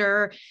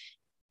foster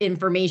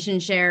information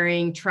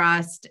sharing,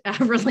 trust,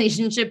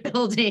 relationship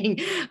building,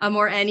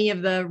 or any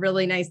of the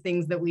really nice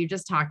things that we've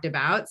just talked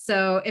about.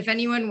 So if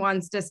anyone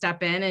wants to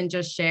step in and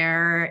just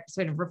share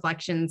sort of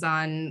reflections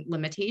on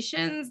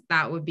limitations,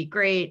 that would be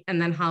great.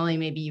 And then Holly,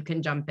 maybe you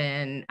can jump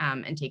in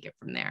and take it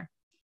from there.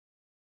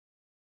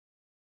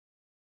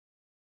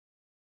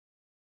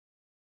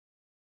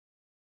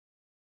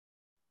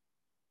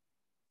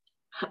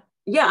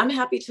 Yeah, I'm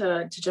happy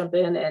to jump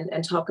in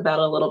and talk about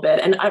it a little bit.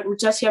 And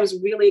Jesse, I was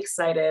really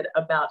excited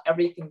about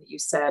everything that you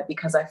said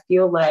because I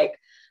feel like,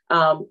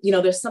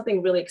 there's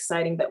something really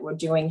exciting that we're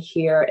doing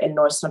here in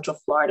North Central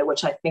Florida,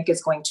 which I think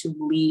is going to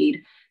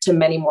lead to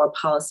many more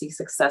policy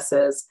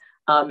successes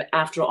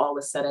after all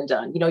is said and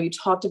done. You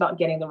talked about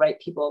getting the right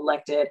people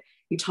elected.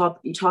 You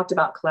talked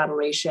about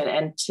collaboration,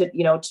 and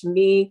to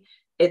me,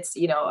 it's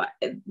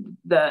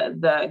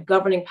the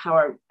governing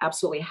power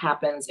absolutely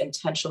happens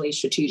intentionally,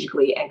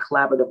 strategically, and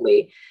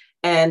collaboratively.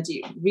 And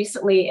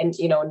recently in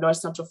North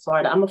Central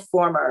Florida, I'm a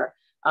former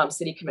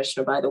city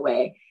commissioner, by the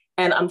way,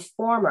 and I'm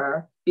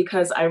former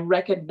because I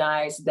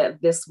recognize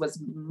that this was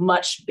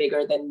much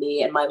bigger than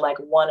me and my like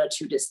one or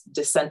two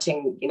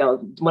dissenting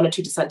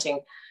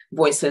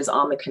voices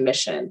on the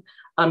commission.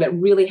 It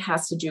really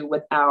has to do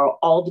with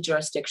all the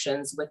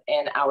jurisdictions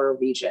within our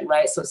region,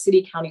 right? So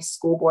city, county,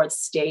 school board,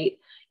 state,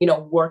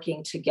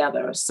 working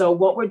together. So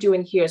what we're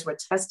doing here is we're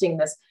testing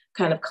this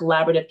kind of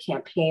collaborative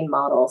campaign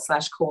model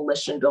 /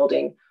 coalition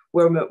building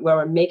where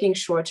we're making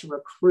sure to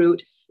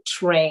recruit,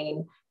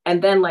 train,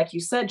 and then, like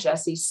you said,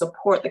 Jesse,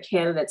 support the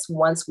candidates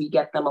once we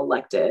get them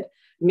elected,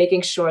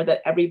 making sure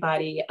that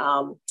everybody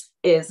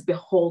is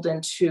beholden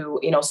to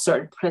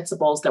certain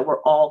principles that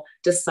we're all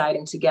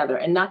deciding together,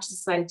 and not just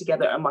deciding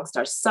together amongst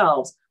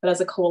ourselves, but as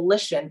a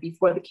coalition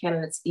before the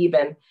candidates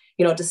even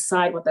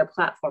decide what their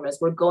platform is.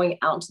 We're going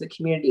out into the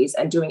communities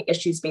and doing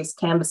issues-based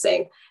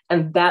canvassing,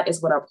 and that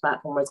is what our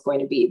platform is going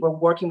to be. We're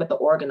working with the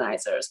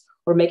organizers.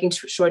 We're making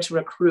sure to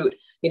recruit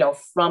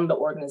from the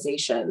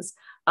organizations,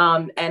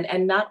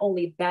 and not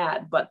only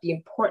that, but the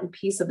important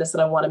piece of this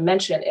that I want to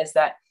mention is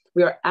that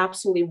we are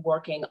absolutely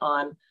working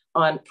on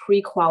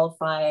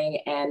pre-qualifying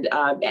and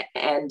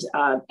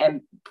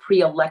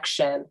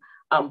pre-election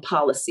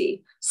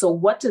policy. So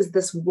what does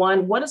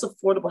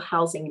affordable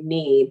housing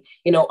mean,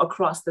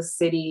 across the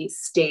city,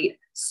 state,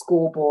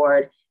 school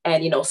board,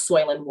 and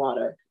soil and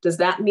water? Does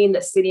that mean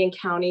that city and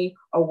county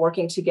are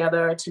working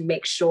together to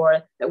make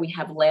sure that we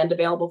have land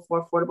available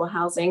for affordable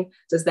housing?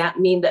 Does that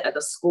mean that at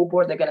the school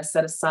board they're going to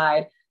set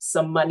aside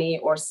some money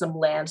or some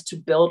land to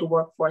build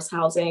workforce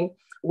housing?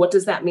 What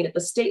does that mean at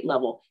the state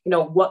level?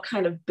 What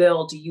kind of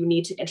bill do you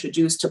need to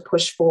introduce to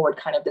push forward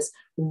kind of this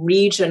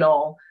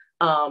regional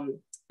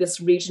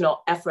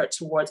effort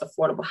towards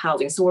affordable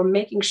housing? So we're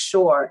making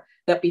sure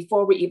that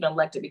before we're even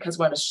elected, because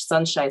we're in a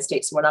sunshine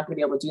state, so we're not going to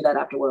be able to do that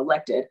after we're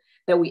elected,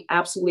 that we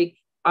absolutely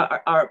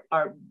are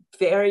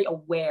very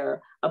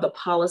aware of the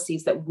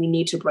policies that we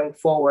need to bring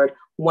forward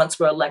once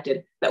we're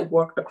elected that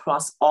work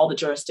across all the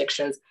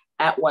jurisdictions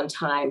at one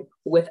time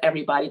with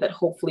everybody that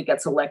hopefully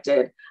gets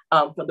elected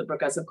from the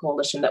progressive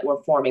coalition that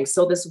we're forming.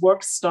 So this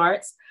work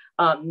starts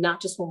not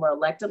just when we're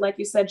elected, like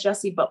you said,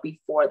 Jesse, but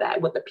before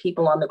that, with the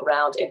people on the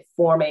ground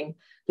informing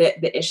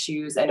the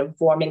issues and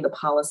informing the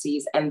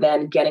policies, and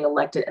then getting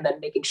elected and then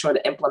making sure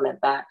to implement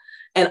that.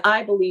 And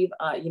I believe,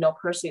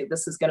 personally,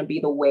 this is going to be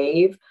the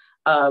wave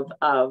of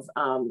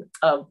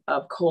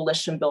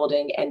coalition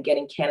building and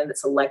getting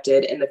candidates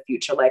elected in the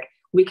future. Like,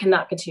 we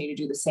cannot continue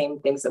to do the same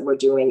things that we're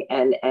doing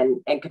and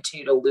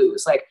continue to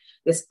lose. Like,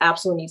 this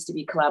absolutely needs to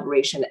be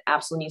collaboration,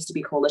 absolutely needs to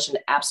be coalition,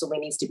 absolutely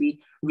needs to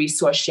be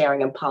resource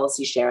sharing and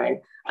policy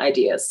sharing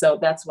ideas. So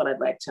that's what I'd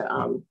like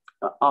to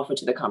offer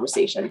to the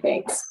conversation.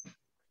 Thanks.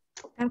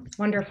 That's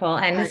wonderful.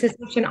 And this is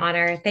such an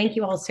honor. Thank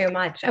you all so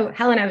much. Oh,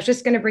 Helen, I was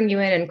just going to bring you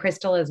in, and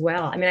Crystal as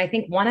well. I mean, I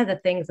think one of the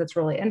things that's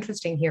really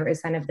interesting here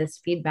is kind of this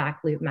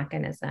feedback loop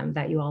mechanism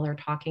that you all are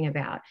talking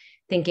about,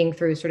 thinking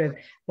through sort of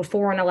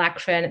before an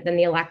election, then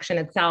the election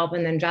itself.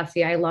 And then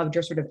Jesse, I loved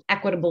your sort of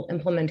equitable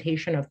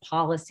implementation of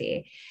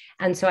policy.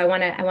 And so I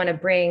want to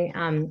bring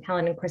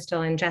Helen and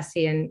Crystal and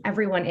Jesse and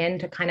everyone in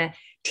to kind of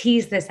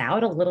tease this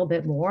out a little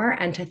bit more,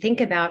 and to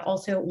think about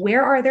also,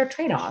 where are there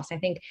trade-offs? I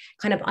think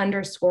kind of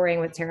underscoring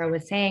what Sarah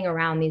was saying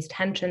around these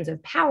tensions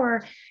of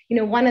power.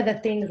 One of the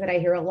things that I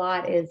hear a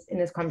lot is in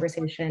this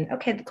conversation,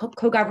 okay, the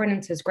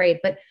co-governance is great,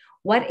 but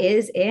what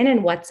is in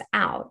and what's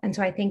out? And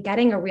so I think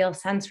getting a real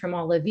sense from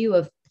all of you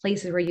of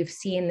places where you've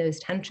seen those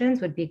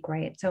tensions would be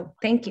great. So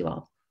thank you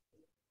all.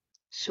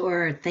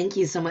 Sure. Thank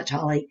you so much,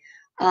 Holly.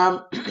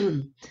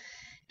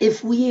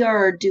 If we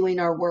are doing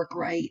our work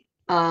right,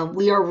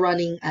 we are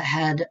running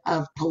ahead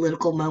of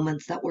political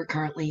moments that we're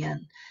currently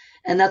in.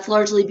 And that's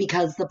largely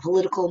because the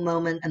political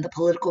moment and the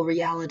political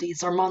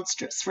realities are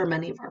monstrous for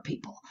many of our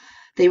people.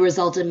 They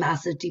result in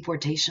massive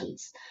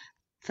deportations.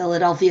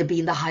 Philadelphia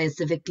being the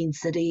highest evicting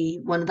city,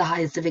 one of the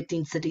highest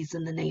evicting cities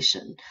in the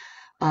nation.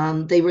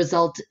 They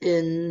result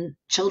in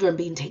children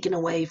being taken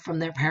away from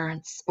their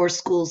parents or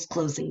schools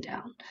closing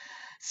down.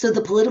 So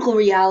the political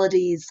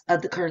realities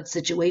of the current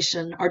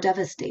situation are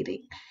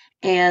devastating.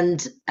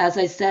 And as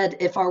I said,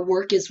 if our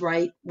work is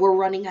right, we're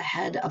running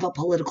ahead of a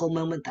political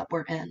moment that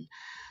we're in.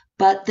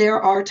 But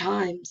there are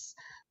times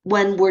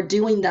when we're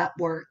doing that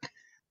work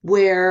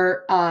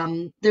where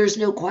there's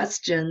no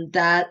question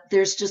that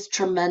there's just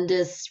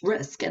tremendous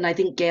risk. And I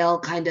think Gail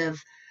kind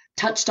of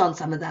touched on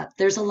some of that.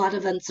 There's a lot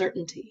of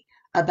uncertainty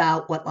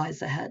about what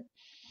lies ahead.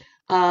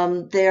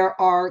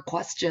 There are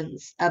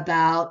questions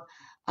about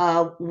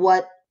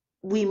what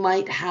we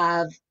might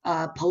have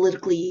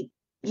politically,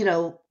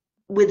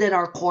 within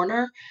our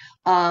corner,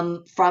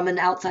 from an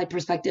outside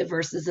perspective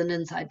versus an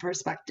inside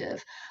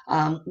perspective.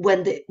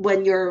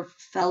 When your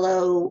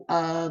fellow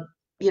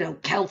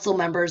council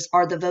members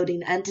are the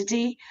voting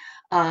entity,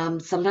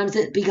 sometimes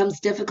it becomes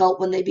difficult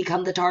when they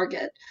become the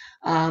target.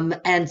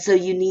 And so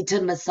you need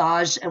to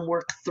massage and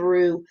work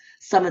through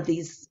some of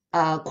these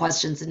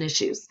questions and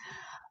issues.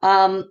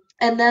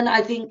 And then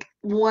I think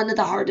one of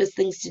the hardest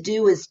things to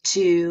do is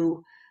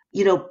to,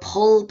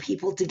 pull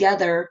people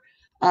together,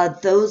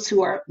 those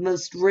who are at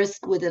most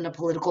risk within a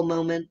political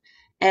moment,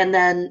 and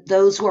then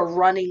those who are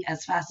running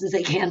as fast as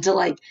they can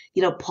to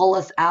pull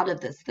us out of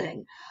this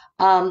thing.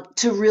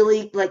 To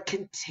really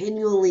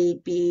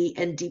continually be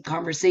in deep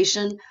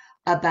conversation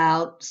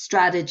about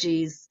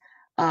strategies,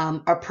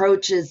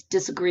 approaches,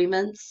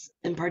 disagreements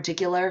in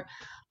particular.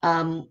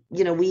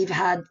 We've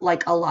had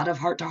a lot of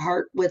heart to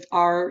heart with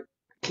our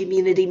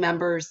community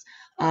members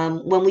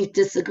when we've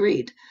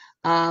disagreed.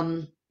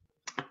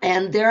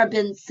 And there have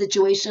been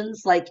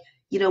situations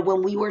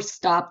when we were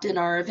stopped in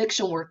our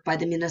eviction work by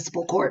the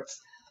municipal courts.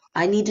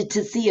 I needed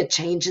to see a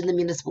change in the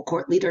municipal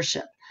court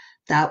leadership.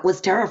 That was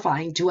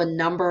terrifying to a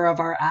number of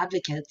our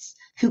advocates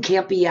who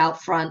can't be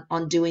out front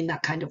on doing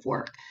that kind of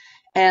work.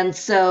 And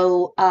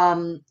so,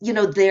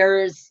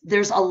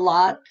 there's a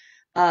lot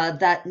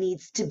that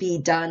needs to be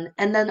done.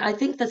 And then I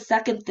think the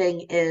second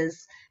thing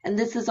is, and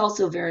this is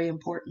also very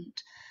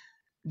important,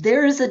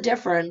 there is a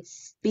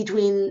difference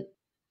between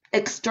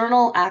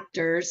external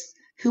actors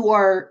who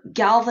are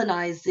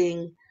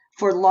galvanizing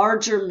for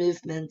larger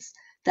movements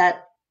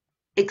that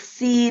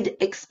exceed,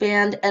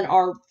 expand, and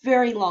are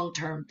very long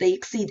term. They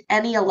exceed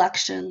any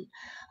election.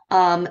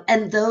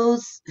 And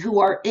those who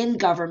are in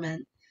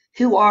government,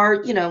 who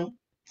are,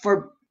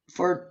 for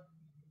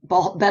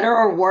better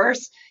or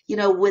worse,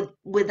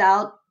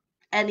 without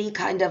any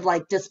kind of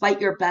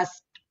despite your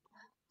best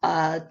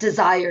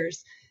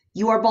desires,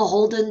 you are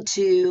beholden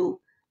to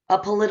a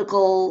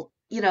political,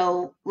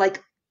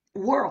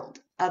 world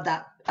of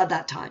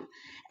that time.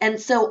 And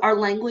so our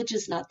language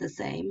is not the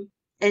same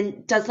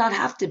and does not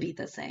have to be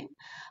the same.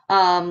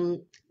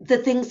 The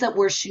things that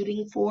we're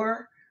shooting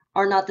for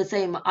are not the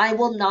same. I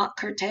will not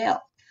curtail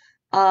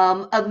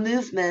a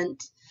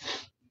movement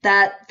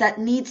that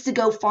needs to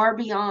go far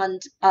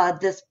beyond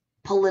this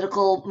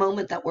political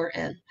moment that we're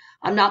in.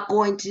 I'm not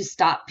going to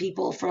stop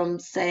people from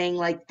saying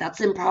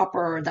that's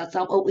improper, or that's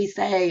not what we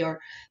say,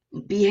 or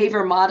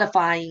behavior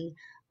modifying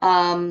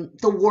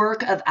the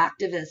work of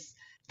activists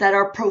that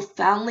are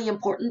profoundly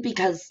important,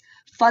 because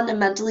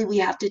fundamentally we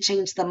have to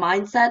change the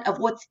mindset of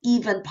what's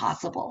even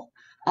possible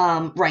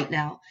right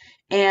now.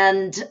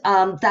 And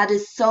that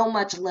is so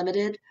much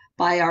limited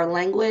by our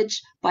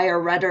language, by our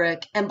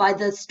rhetoric, and by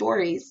the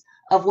stories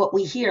of what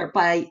we hear,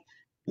 by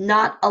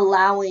not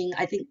allowing,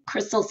 I think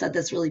Crystal said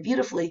this really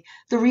beautifully,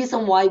 the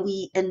reason why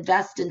we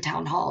invest in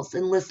town halls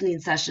and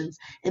listening sessions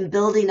and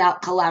building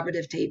out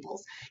collaborative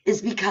tables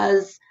is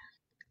because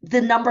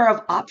the number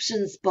of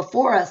options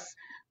before us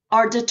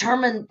are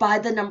determined by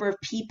the number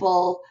of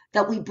people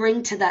that we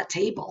bring to that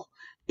table.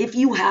 If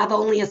you have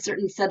only a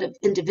certain set of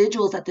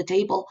individuals at the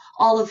table,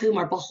 all of whom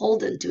are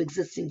beholden to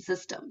existing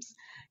systems,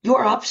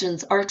 your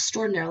options are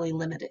extraordinarily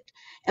limited.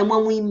 And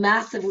when we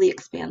massively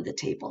expand the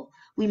table,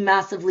 we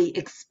massively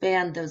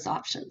expand those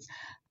options.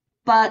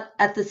 But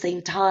at the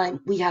same time,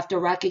 we have to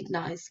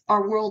recognize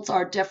our worlds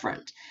are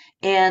different.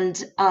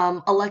 And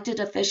elected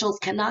officials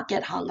cannot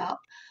get hung up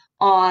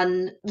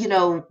on,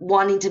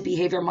 wanting to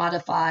behavior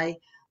modify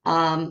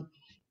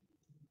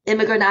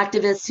immigrant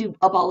activists who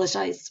abolish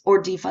ICE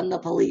or defund the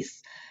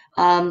police.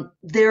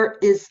 There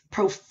is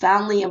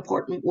profoundly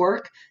important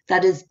work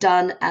that is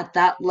done at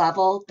that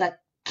level that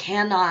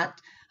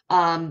cannot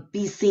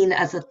be seen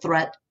as a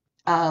threat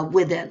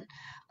within.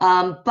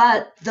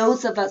 But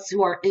those of us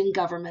who are in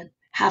government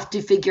have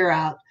to figure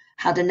out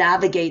how to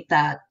navigate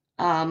that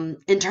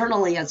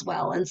internally as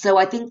well. And so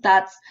I think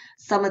that's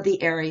some of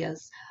the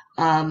areas,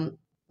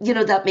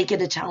 that make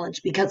it a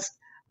challenge, because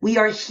we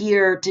are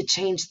here to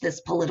change this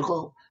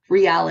political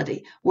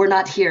reality. We're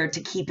not here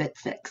to keep it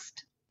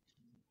fixed.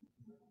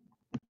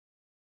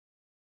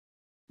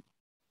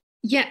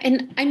 Yeah,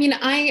 and I mean,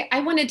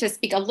 I wanted to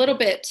speak a little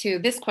bit to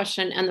this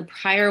question and the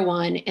prior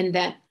one, in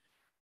that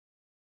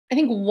I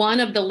think one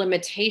of the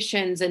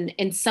limitations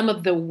and some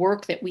of the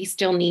work that we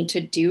still need to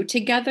do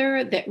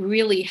together that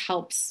really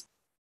helps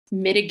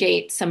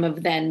mitigate some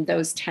of then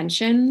those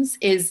tensions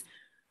is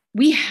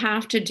we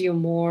have to do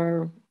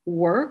more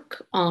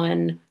work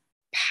on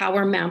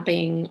power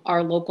mapping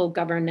our local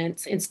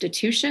governance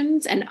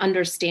institutions and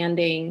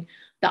understanding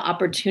the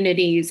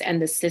opportunities and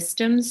the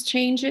systems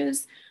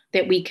changes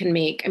that we can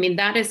make. I mean,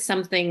 that is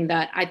something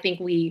that I think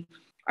we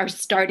are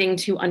starting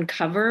to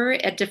uncover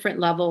at different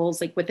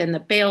levels, like within the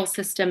bail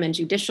system and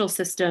judicial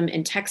system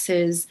in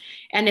Texas.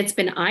 And it's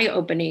been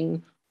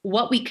eye-opening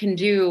what we can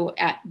do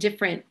at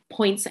different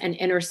points and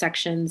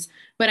intersections.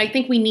 But I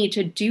think we need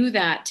to do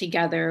that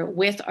together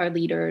with our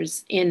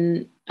leaders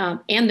in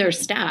and their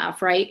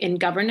staff, right, in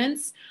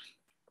governance,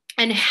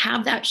 and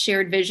have that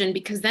shared vision,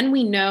 because then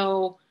we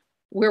know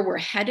where we're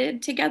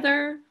headed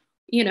together,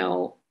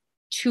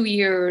 2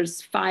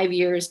 years, 5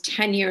 years,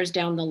 10 years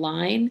down the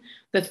line,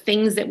 the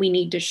things that we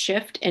need to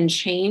shift and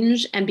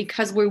change. And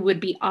because we would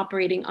be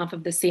operating off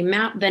of the same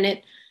map,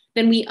 then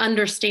we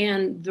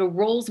understand the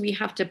roles we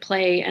have to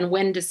play and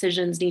when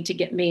decisions need to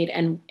get made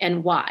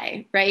and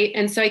why, right?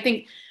 And so I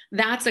think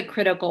that's a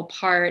critical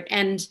part.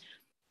 And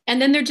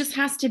then there just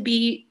has to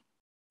be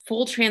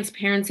full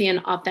transparency and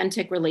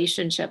authentic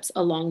relationships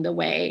along the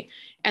way.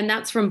 And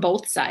that's from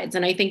both sides.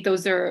 And I think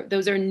those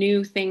are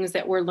new things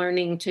that we're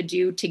learning to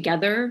do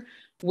together.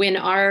 When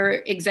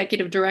our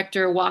executive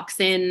director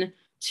walks in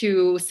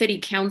to city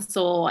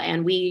council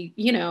and we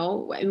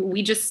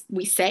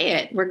say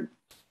it,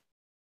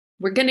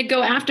 we're going to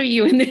go after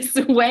you in this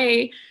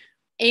way.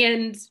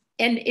 And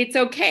it's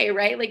okay,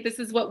 right? Like, this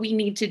is what we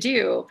need to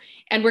do.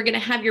 And we're going to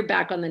have your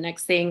back on the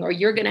next thing, or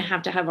you're going to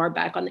have our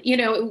back on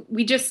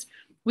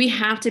we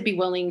have to be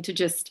willing to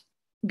just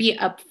be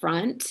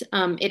upfront.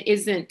 It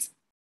isn't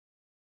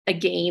a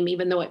game,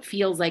 even though it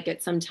feels like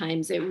it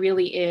sometimes. It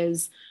really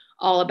is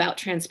all about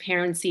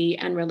transparency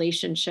and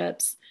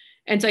relationships.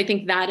 And so I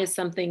think that is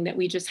something that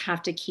we just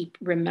have to keep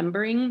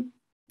remembering.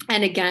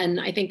 And again,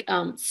 I think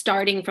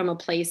starting from a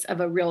place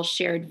of a real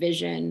shared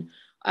vision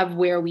of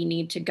where we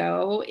need to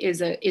go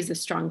is a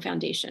strong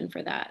foundation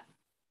for that.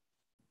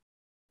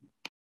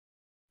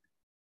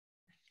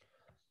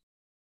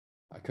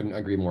 I couldn't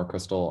agree more,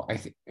 Crystal.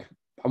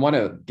 I want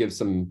to give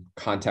some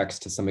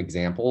context to some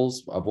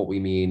examples of what we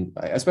mean,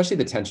 especially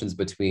the tensions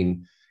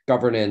between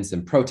governance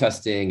and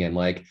protesting, and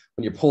like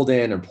when you're pulled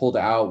in or pulled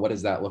out, what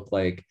does that look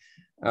like?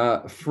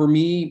 For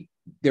me,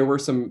 there were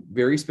some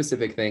very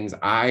specific things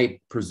I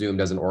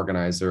presumed as an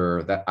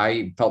organizer that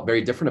I felt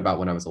very different about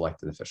when I was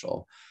elected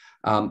official.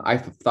 I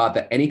thought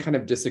that any kind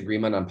of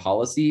disagreement on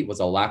policy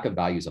was a lack of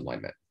values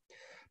alignment.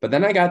 But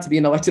then I got to be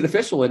an elected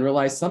official and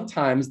realized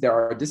sometimes there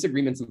are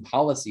disagreements in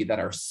policy that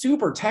are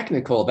super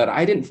technical that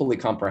I didn't fully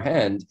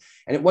comprehend.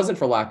 And it wasn't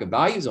for lack of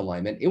values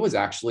alignment. It was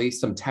actually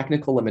some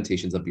technical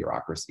limitations of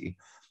bureaucracy.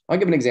 I'll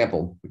give an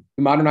example.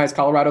 We modernized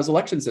Colorado's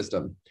election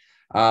system.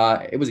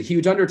 It was a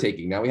huge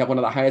undertaking. Now we have one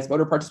of the highest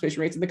voter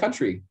participation rates in the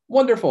country.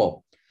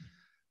 Wonderful.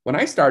 When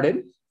I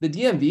started, the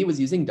DMV was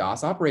using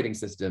DOS operating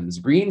systems,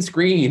 green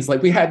screens,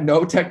 like we had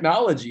no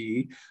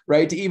technology,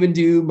 right, to even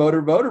do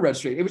motor voter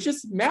registration. It was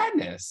just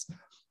madness.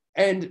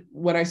 And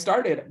when I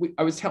started,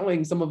 I was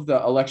telling some of the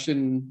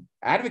election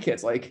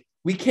advocates, like,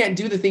 we can't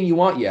do the thing you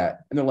want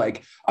yet. And they're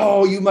like,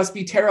 oh, you must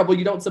be terrible.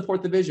 You don't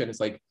support the vision.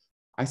 It's like,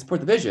 I support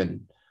the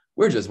vision.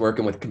 We're just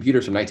working with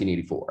computers from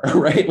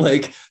 1984, right?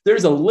 Like,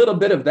 there's a little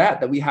bit of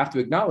that we have to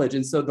acknowledge.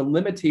 And so the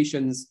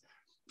limitations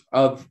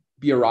of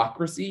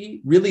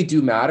bureaucracy really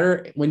do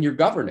matter when you're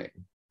governing.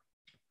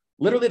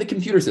 Literally the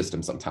computer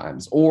system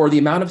sometimes, or the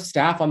amount of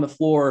staff on the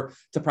floor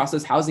to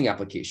process housing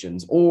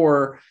applications,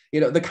 or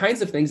the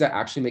kinds of things that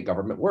actually make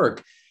government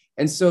work.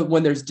 And so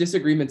when there's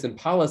disagreements in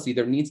policy,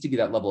 there needs to be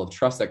that level of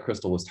trust that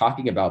Crystal was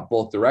talking about,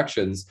 both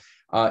directions.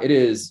 It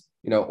is,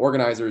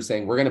 organizers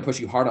saying, we're going to push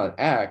you hard on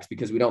X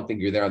because we don't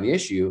think you're there on the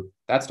issue.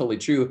 That's totally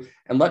true.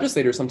 And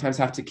legislators sometimes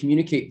have to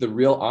communicate the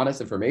real honest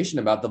information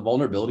about the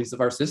vulnerabilities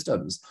of our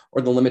systems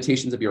or the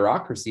limitations of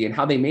bureaucracy and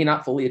how they may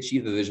not fully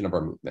achieve the vision of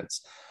our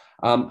movements.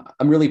 I'm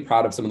really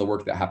proud of some of the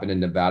work that happened in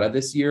Nevada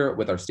this year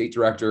with our state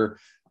director,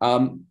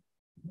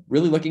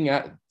 really looking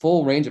at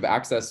full range of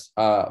access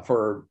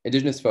for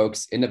Indigenous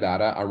folks in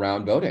Nevada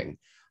around voting.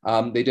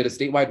 They did a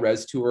statewide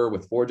res tour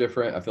with 4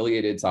 different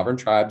affiliated sovereign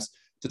tribes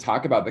to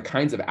talk about the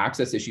kinds of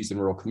access issues in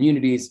rural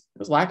communities. It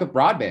was lack of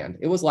broadband.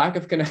 It was lack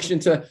of connection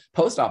to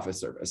post office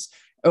service.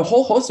 A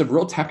whole host of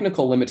real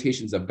technical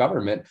limitations of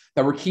government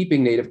that were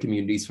keeping Native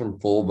communities from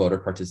full voter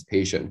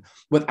participation.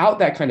 Without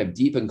that kind of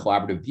deep and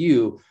collaborative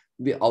view,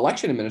 the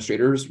election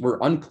administrators were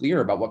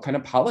unclear about what kind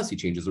of policy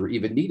changes were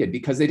even needed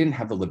because they didn't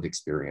have the lived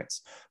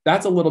experience.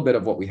 That's a little bit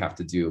of what we have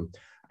to do.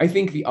 I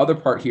think the other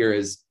part here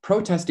is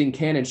protesting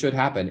can and should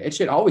happen. It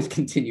should always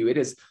continue. It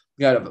is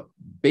kind of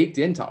baked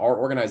into our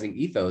organizing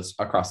ethos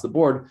across the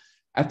board.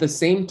 At the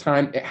same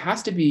time, it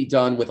has to be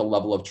done with a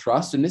level of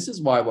trust. And this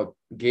is why what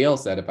Gail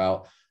said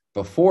about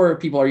before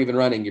people are even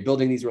running, you're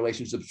building these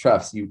relationships,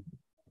 trust, you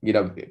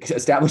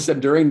establish them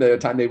during the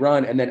time they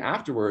run and then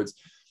afterwards,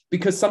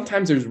 because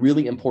sometimes there's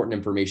really important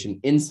information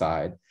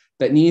inside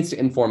that needs to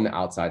inform the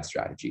outside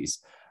strategies.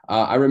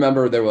 I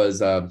remember there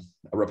was a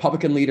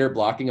Republican leader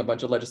blocking a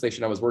bunch of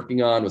legislation I was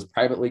working on, was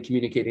privately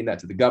communicating that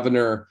to the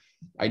governor.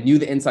 I knew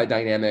the inside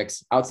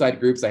dynamics, outside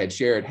groups I had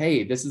shared,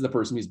 hey, this is the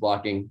person who's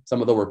blocking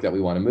some of the work that we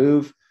want to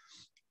move.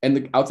 And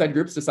the outside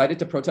groups decided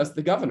to protest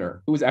the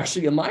governor, who was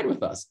actually in line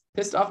with us,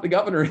 pissed off the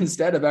governor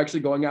instead of actually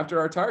going after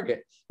our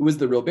target, who was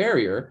the real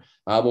barrier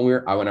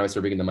when I was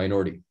serving in the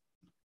minority.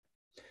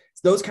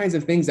 It's those kinds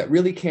of things that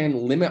really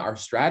can limit our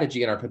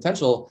strategy and our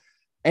potential.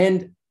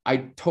 And I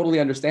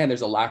totally understand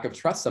there's a lack of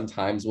trust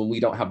sometimes when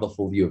we don't have the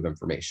full view of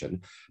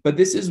information. But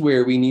this is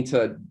where we need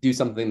to do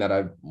something that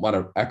I want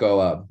to echo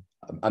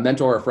a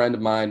mentor, a friend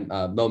of mine,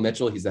 Mo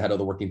Mitchell. He's the head of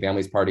the Working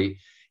Families Party.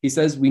 He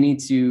says we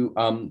need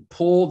to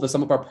pull the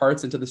sum of our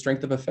parts into the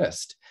strength of a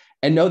fist.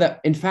 and know that,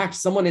 in fact,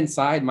 someone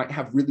inside might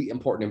have really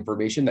important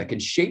information that can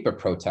shape a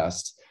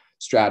protest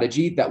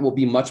strategy that will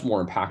be much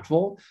more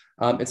impactful.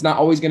 It's not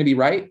always going to be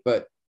right,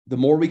 but the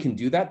more we can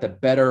do that, the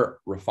better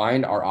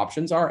refined our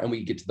options are, and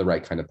we get to the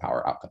right kind of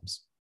power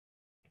outcomes.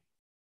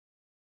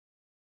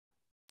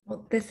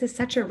 Well, this is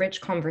such a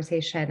rich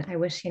conversation. I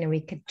wish,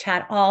 we could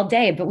chat all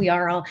day, but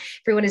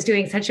everyone is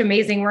doing such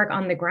amazing work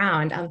on the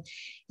ground.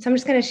 So I'm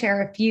just going to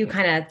share a few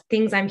kind of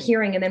things I'm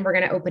hearing, and then we're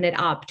going to open it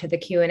up to the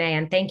Q&A.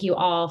 And thank you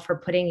all for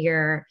putting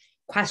your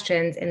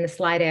questions in the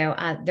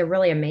Slido. They're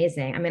really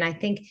amazing. I mean, I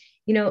think,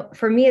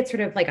 for me, it's sort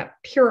of like a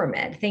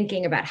pyramid,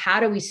 thinking about how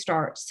do we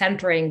start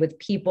centering with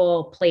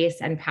people,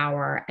 place, and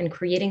power, and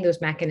creating those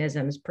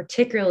mechanisms,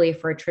 particularly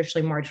for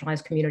traditionally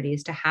marginalized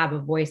communities, to have a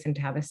voice and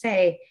to have a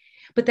say.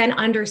 But then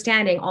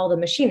understanding all the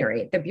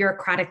machinery, the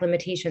bureaucratic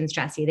limitations,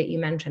 Jesse, that you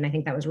mentioned. I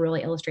think that was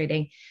really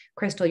illustrating,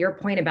 Crystal, your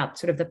point about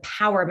sort of the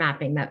power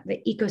mapping,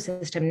 the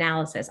ecosystem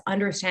analysis,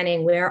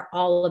 understanding where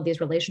all of these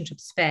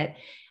relationships fit.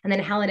 And then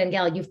Helen and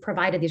Gail, you've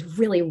provided these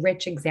really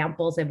rich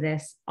examples of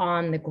this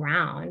on the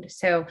ground.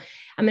 So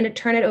I'm going to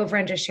turn it over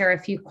and just share a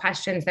few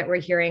questions that we're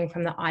hearing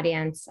from the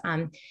audience.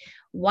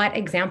 What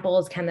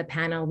examples can the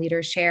panel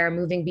leaders share,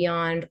 moving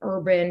beyond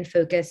urban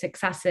focused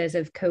successes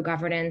of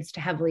co-governance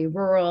to heavily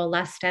rural,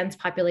 less dense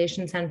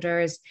population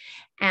centers,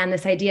 and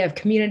this idea of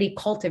community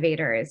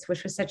cultivators,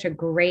 which was such a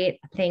great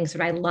thing. So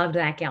I loved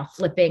that, Gail,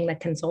 flipping the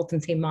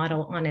consultancy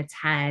model on its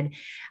head.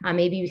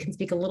 Maybe you can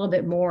speak a little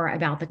bit more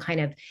about the kind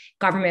of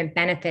government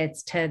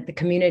benefits to the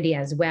community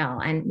as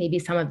well, and maybe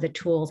some of the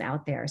tools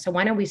out there. So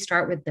why don't we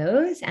start with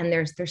those? And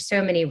there's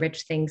so many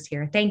rich things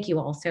here. Thank you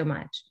all so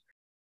much.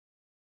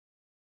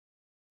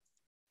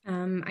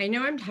 I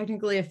know I'm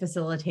technically a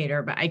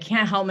facilitator, but I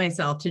can't help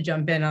myself to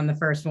jump in on the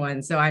first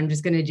one. So I'm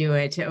just going to do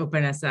it to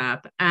open us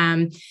up.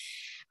 I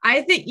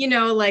think,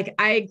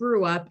 I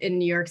grew up in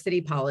New York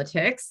City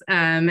politics,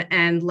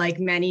 and like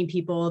many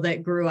people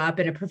that grew up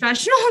in a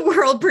professional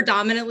world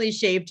predominantly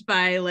shaped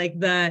by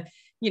the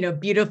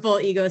beautiful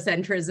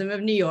egocentrism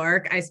of New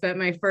York. I spent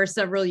my first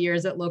several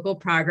years at Local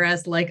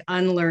Progress,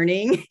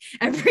 unlearning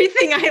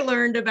everything I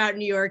learned about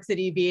New York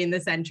City being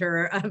the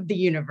center of the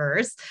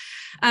universe.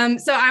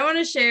 So I want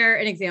to share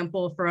an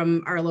example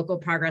from our Local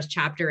Progress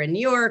chapter in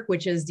New York,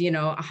 which is,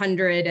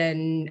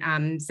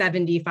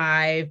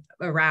 175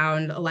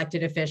 around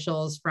elected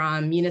officials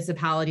from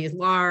municipalities,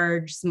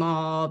 large,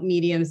 small,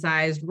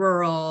 medium-sized,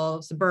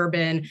 rural,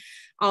 suburban,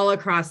 all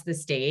across the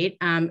state,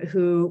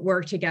 who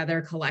work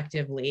together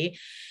collectively.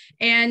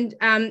 And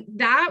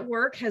that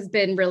work has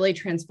been really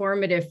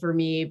transformative for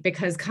me,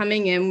 because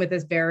coming in with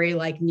this very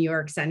New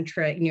York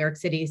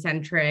City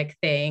centric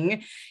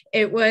thing,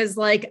 it was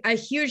a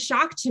huge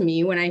shock to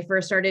me when I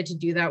first started to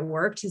do that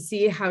work, to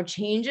see how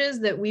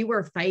changes that we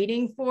were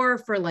fighting for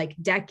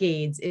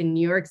decades in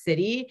New York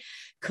City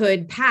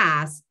could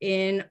pass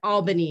in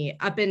Albany,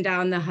 up and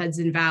down the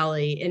Hudson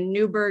Valley, in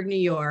Newburgh, New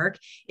York,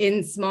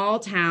 in small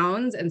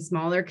towns and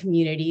smaller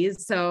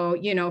communities. So,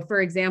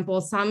 for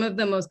example, some of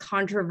the most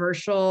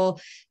controversial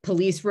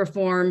police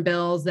reform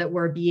bills that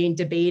were being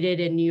debated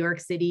in New York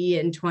City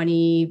in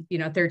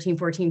 2013,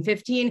 14,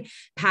 15,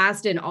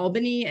 passed in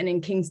Albany and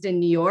in Kingston,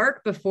 New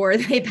York, before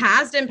they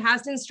passed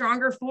in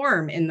stronger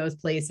form in those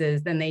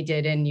places than they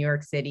did in New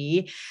York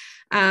City.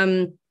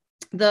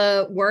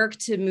 The work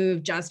to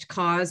move just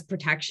cause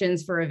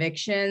protections for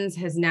evictions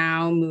has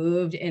now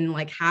moved in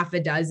half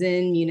a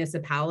dozen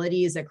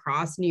municipalities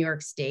across New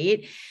York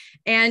State.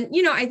 And,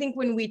 I think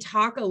when we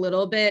talk a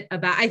little bit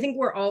about, I think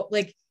we're all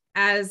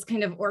as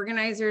kind of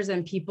organizers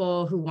and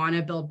people who want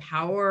to build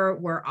power,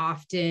 we're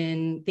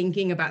often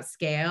thinking about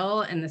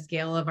scale and the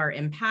scale of our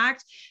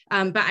impact.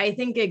 But I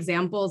think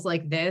examples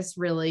like this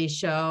really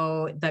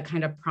show the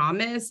kind of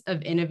promise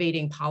of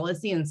innovating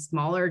policy in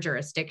smaller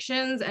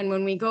jurisdictions. And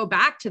when we go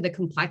back to the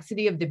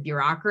complexity of the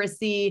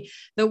bureaucracy,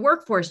 the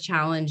workforce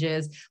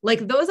challenges,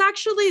 those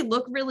actually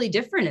look really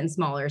different in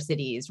smaller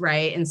cities,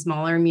 right? In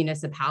smaller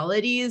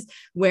municipalities,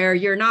 where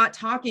you're not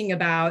talking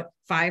about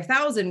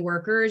 5,000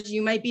 workers,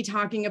 you might be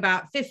talking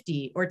about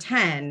 50 or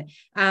 10.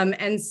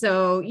 And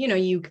so,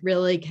 you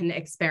really can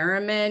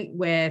experiment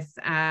with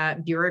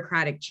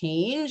bureaucratic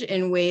change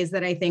in ways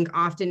that I think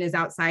often is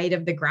outside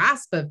of the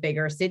grasp of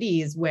bigger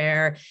cities,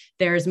 where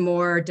there's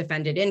more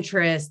defended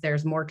interest,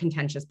 there's more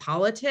contentious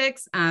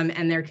politics,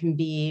 and there can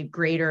be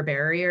greater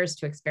barriers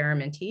to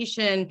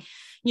experimentation.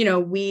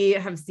 We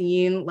have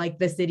seen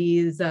the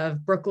cities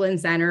of Brooklyn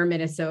Center,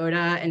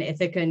 Minnesota, and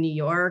Ithaca, New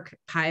York,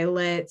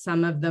 pilot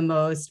some of the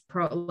most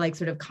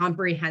sort of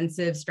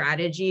comprehensive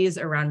strategies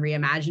around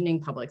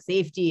reimagining public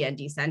safety and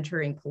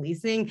decentering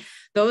policing.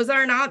 Those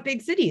are not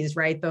big cities,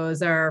 right?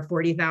 Those are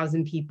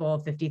 40,000 people,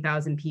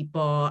 50,000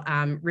 people,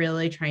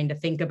 really trying to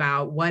think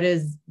about what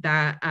is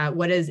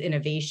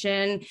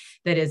innovation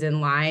that is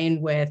in line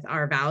with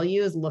our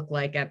values look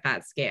like at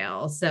that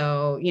scale.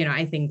 So,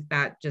 I think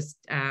that just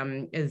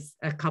is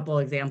a couple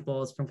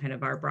examples from kind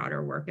of our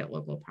broader work at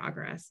Local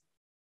Progress.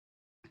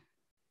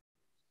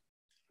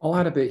 I'll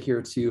add a bit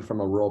here too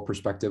from a rural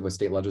perspective with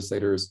state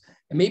legislators,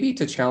 and maybe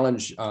to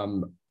challenge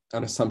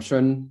an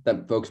assumption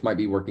that folks might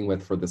be working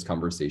with for this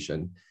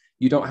conversation.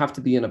 You don't have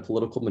to be in a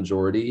political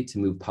majority to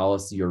move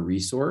policy or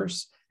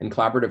resource. And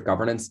collaborative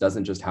governance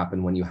doesn't just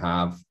happen when you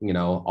have,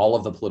 all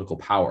of the political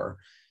power.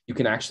 You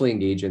can actually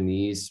engage in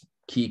these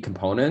key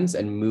components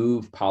and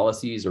move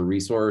policies or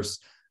resource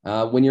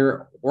when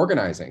you're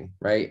organizing,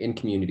 right, in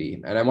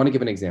community. And I want to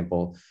give an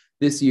example.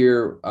 This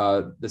year,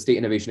 the State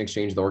Innovation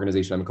Exchange, the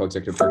organization I'm a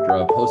co-executive director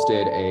of,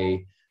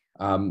 hosted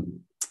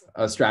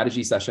a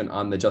strategy session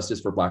on the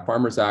Justice for Black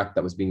Farmers Act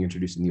that was being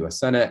introduced in the US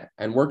Senate,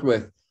 and worked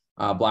with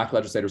Black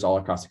legislators all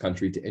across the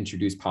country to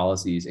introduce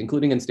policies,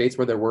 including in states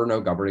where there were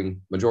no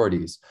governing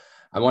majorities.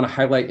 I want to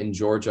highlight in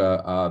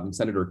Georgia,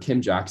 Senator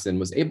Kim Jackson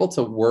was able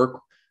to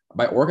work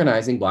by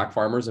organizing Black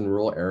farmers in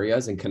rural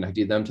areas and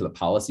connecting them to the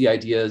policy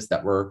ideas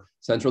that were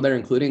central there,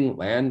 including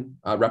land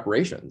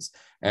reparations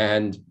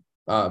and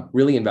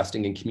really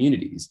investing in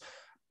communities.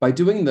 By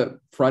doing the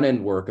front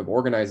end work of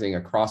organizing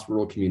across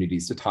rural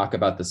communities to talk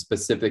about the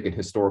specific and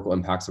historical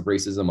impacts of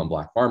racism on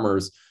Black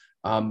farmers,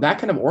 that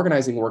kind of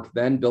organizing work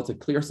then built a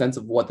clear sense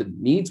of what the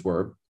needs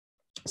were.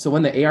 So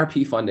when the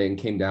ARP funding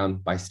came down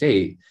by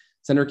state,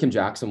 Senator Kim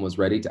Jackson was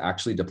ready to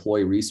actually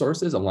deploy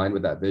resources aligned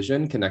with that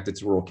vision, connected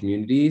to rural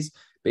communities,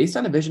 based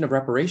on a vision of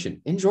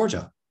reparation in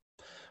Georgia,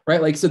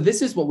 right? Like, so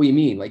this is what we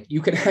mean. Like,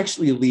 you can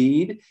actually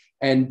lead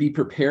and be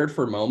prepared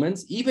for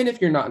moments, even if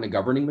you're not in a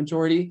governing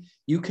majority.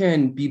 You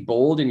can be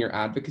bold in your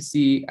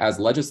advocacy as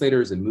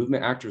legislators and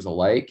movement actors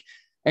alike.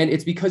 And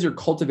it's because you're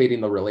cultivating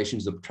the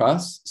relations of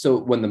trust. So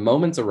when the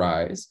moments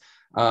arise,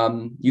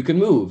 you can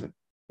move.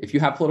 If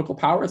you have political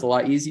power, it's a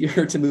lot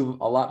easier to move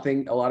a lot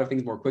of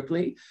things more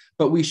quickly.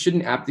 But we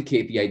shouldn't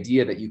abdicate the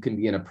idea that you can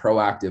be in a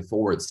proactive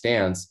forward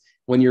stance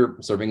when you're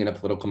serving in a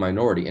political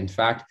minority. In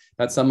fact,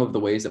 that's some of the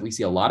ways that we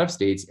see a lot of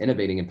states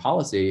innovating in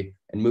policy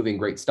and moving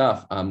great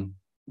stuff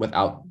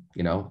without,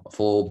 a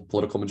full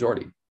political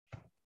majority.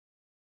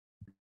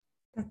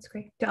 That's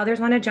great. Do others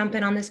want to jump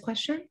in on this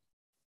question?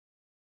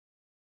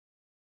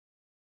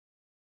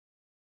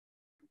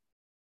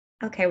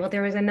 Okay, well,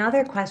 there was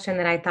another question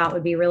that I thought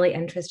would be really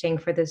interesting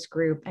for this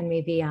group, and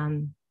maybe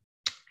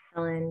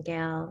Helen,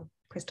 Gail,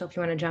 Crystal, if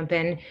you want to jump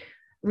in.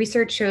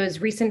 Research shows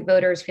recent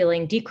voters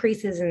feeling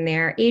decreases in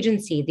their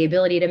agency, the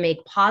ability to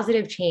make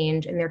positive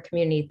change in their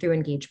community through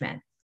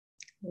engagement.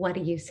 What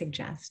do you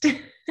suggest?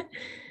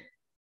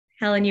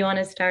 Helen, you want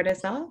to start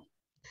us off?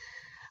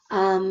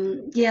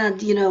 Yeah,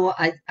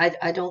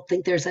 I don't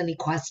think there's any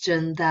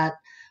question that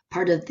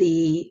part of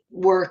the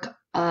work,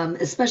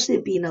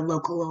 especially being a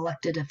local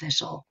elected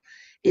official,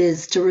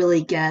 is to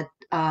really get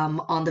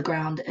on the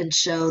ground and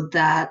show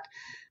that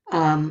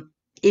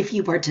if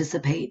you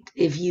participate,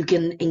 if you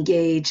can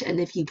engage, and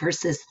if you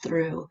persist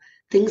through,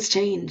 things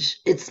change.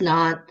 It's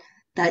not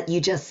that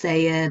you just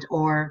say it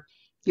or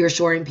you're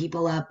shoring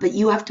people up, but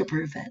you have to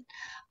prove it.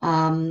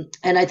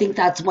 And I think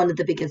that's one of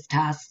the biggest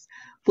tasks.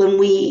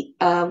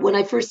 When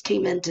I first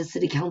came into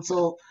city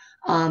council,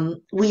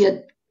 we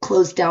had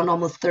closed down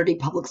almost 30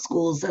 public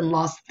schools and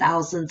lost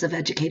thousands of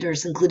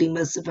educators, including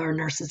most of our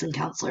nurses and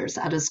counselors,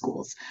 out of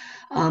schools.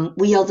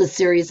 We held a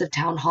series of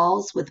town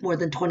halls with more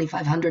than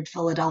 2,500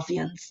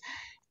 Philadelphians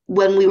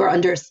when we were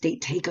under a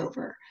state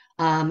takeover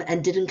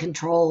and didn't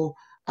control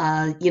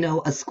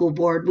a school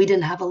board. We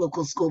didn't have a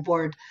local school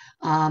board,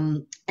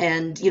 and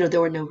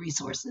there were no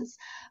resources.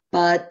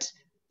 But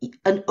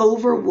an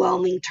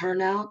overwhelming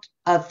turnout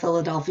of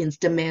Philadelphians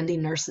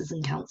demanding nurses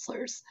and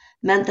counselors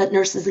meant that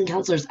nurses and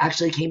counselors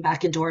actually came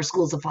back into our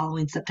schools the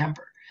following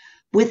September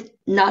with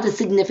not a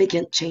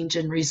significant change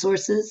in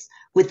resources,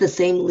 with the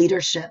same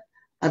leadership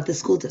of the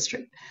school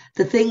district.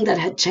 The thing that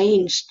had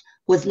changed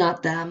was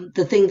not them.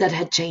 The thing that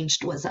had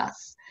changed was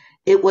us.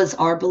 It was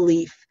our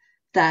belief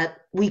that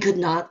we could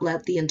not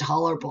let the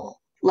intolerable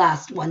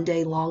last one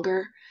day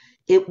longer.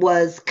 It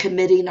was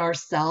committing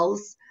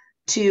ourselves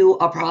to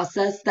a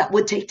process that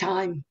would take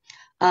time,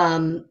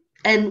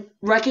 and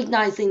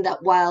recognizing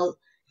that while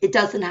it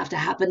doesn't have to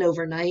happen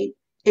overnight,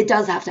 it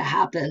does have to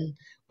happen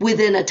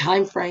within a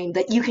time frame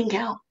that you can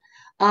count,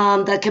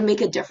 that can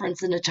make a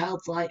difference in a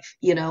child's life,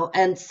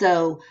 and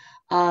so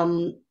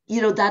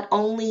that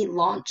only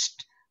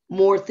launched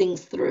more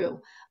things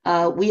through.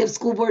 We have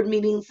school board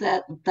meetings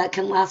that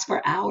can last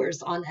for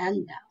hours on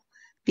end now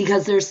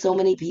because there's so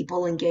many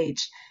people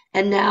engaged.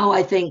 And now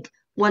I think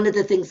one of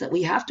the things that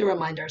we have to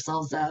remind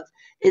ourselves of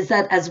is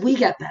that as we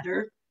get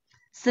better,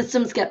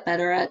 systems get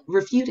better at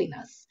refuting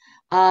us.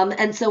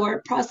 And so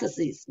our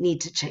processes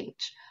need to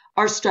change.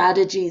 Our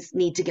strategies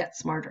need to get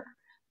smarter.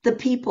 The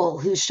people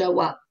who show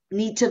up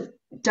need to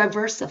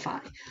diversify.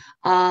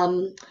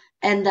 And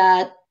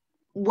that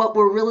what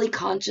we're really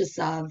conscious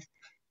of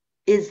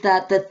is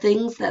that the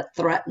things that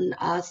threaten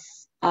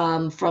us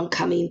from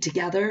coming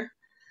together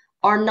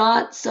are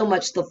not so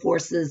much the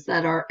forces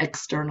that are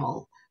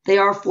external. They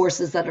are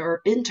forces that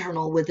are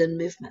internal within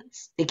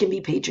movements. It can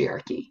be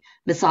patriarchy,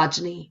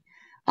 misogyny,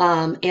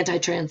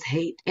 anti-trans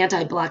hate,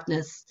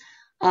 anti-Blackness,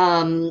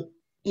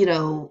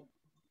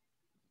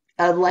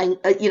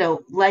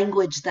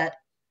 language that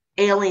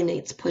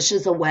alienates,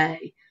 pushes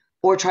away,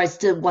 or tries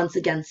to once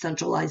again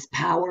centralize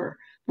power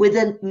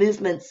within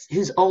movements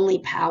whose only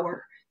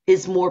power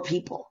is more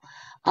people.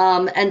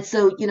 And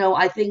so,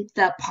 I think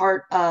that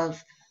part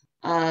of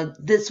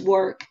this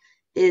work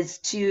is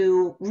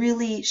to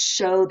really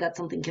show that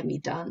something can be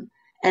done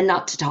and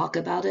not to talk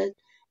about it.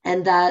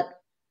 And that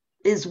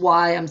is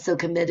why I'm so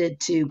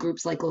committed to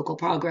groups like Local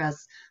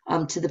Progress,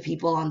 to the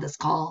people on this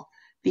call,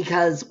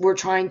 because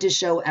we're trying to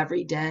show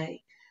every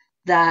day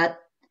that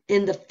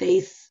in the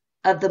face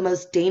of the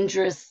most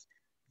dangerous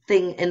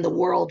thing in the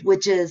world,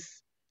 which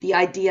is the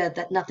idea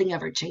that nothing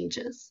ever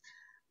changes,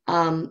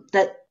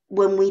 that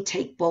when we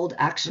take bold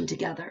action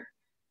together,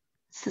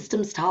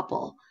 systems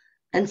topple.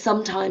 And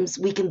sometimes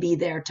we can be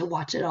there to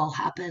watch it all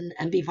happen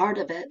and be part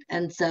of it.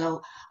 And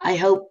so I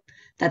hope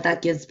that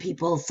that gives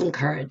people some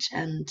courage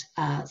and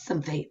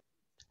some faith.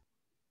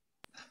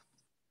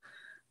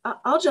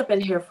 I'll jump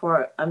in here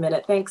for a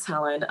minute. Thanks,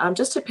 Helen.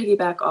 Just to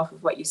piggyback off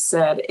of what you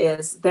said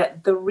is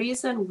that the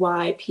reason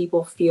why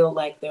people feel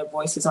like their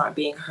voices aren't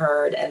being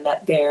heard and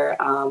that their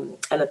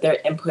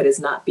input is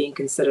not being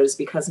considered is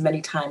because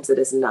many times it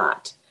is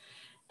not.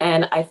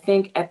 And I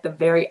think at the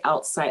very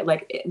outside,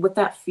 like with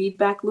that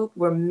feedback loop,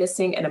 we're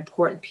missing an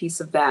important piece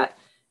of that,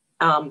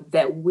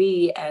 that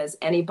we as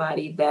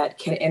anybody that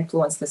can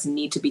influence this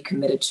need to be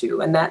committed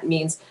to. And that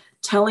means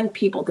telling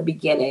people at the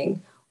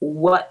beginning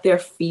what their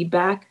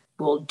feedback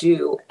will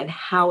do and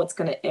how it's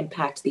going to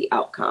impact the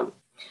outcome.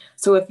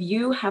 So if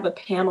you have a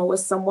panel with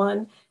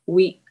someone,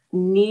 we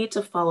need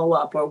to follow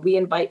up, or we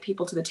invite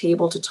people to the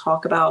table to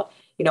talk about,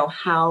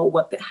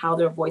 how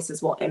their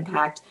voices will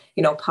impact,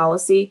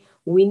 policy.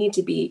 We need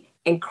to be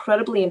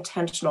incredibly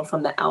intentional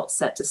from the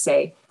outset to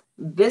say,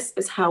 this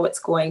is how it's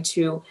going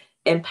to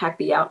impact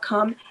the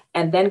outcome,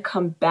 and then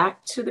come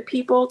back to the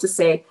people to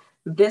say,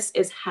 this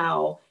is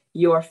how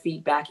your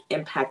feedback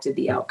impacted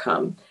the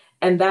outcome.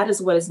 And that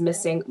is what is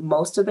missing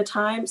most of the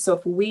time. So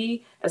if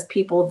we, as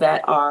people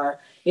that are,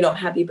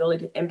 have the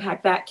ability to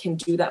impact that, can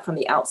do that from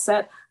the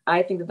outset,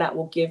 I think that that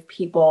will give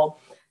people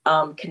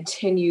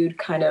continued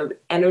kind of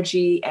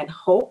energy and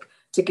hope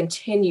to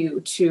continue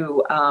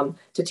to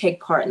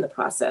take part in the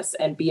process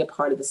and be a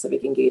part of the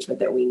civic engagement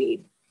that we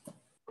need.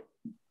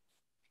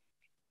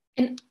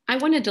 And I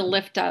wanted to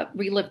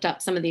relift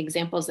up some of the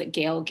examples that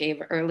Gail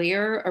gave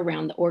earlier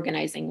around the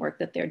organizing work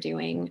that they're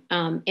doing,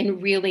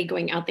 and really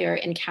going out there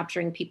and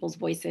capturing people's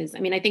voices. I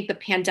mean, I think the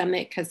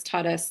pandemic has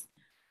taught us,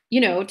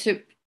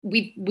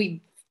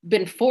 we've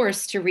been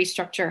forced to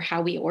restructure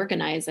how we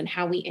organize and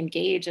how we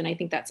engage. And I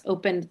think that's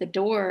opened the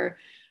door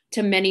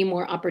to many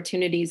more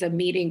opportunities of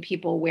meeting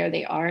people where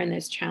they are in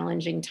this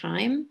challenging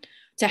time,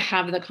 to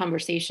have the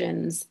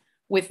conversations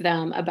with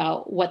them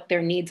about what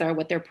their needs are,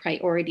 what their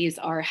priorities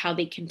are, how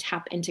they can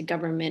tap into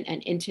government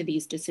and into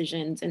these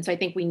decisions. And so I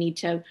think we need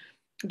to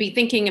be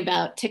thinking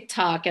about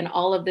TikTok and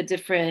all of the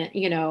different,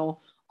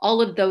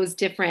 all of those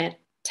different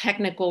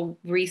technical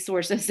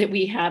resources that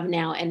we have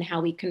now, and how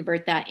we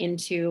convert that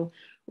into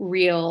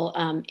real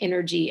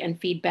energy and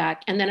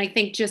feedback. And then I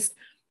think just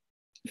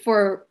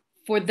for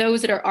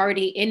those that are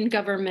already in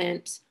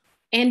government,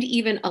 and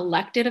even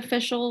elected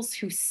officials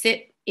who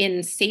sit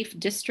in safe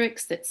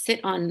districts, that sit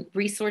on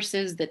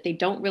resources that they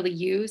don't really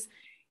use,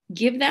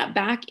 give that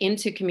back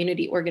into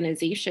community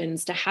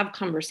organizations to have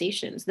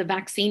conversations. The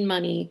vaccine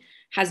money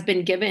has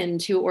been given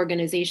to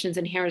organizations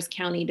in Harris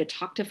County to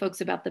talk to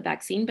folks about the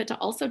vaccine, but to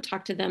also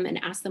talk to them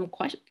and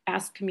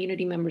ask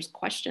community members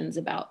questions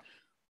about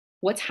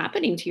what's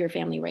happening to your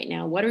family right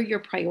now. What are your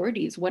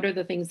priorities? What are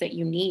the things that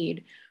you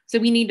need? So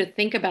we need to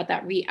think about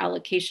that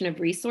reallocation of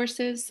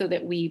resources so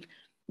that we've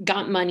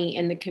got money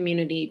in the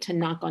community to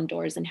knock on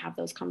doors and have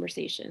those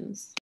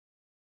conversations.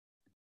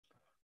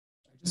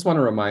 I just want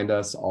to remind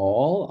us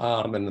all,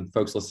 and the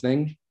folks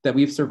listening, that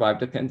we've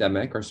survived a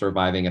pandemic, or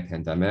surviving a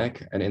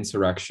pandemic, an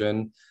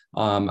insurrection,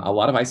 a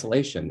lot of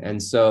isolation.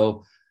 And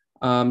so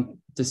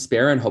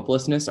despair and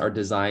hopelessness are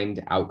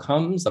designed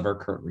outcomes of our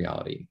current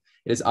reality.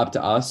 It is up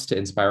to us to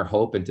inspire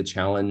hope and to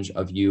challenge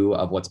a view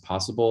of what's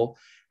possible.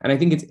 And I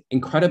think it's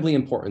incredibly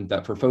important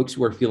that for folks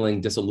who are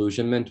feeling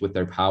disillusionment with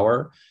their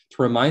power,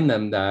 to remind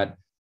them that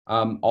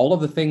all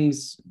of the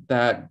things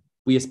that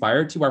we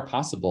aspire to are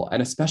possible,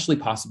 and especially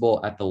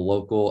possible at the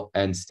local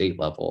and state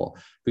level.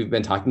 We've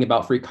been talking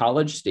about free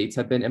college, states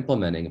have been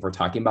implementing. If we're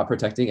talking about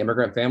protecting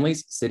immigrant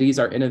families, cities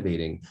are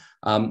innovating.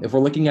 If we're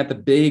looking at the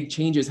big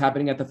changes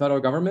happening at the federal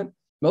government,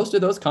 most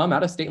of those come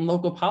out of state and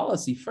local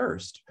policy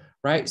first,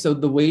 right? So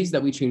the ways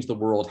that we change the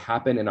world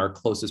happen in our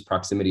closest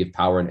proximity of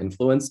power and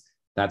influence.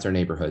 That's our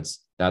neighborhoods.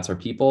 That's our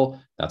people.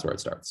 That's where it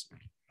starts.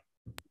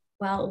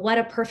 Well, what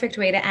a perfect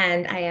way to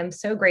end. I am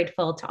so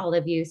grateful to all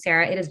of you,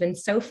 Sarah. It has been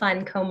so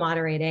fun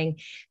co-moderating.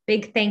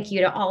 Big thank you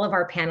to all of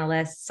our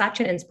panelists. Such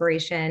an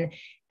inspiration.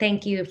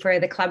 Thank you for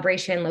the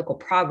collaboration, Local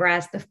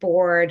Progress, the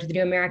Forge, the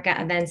New America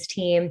Events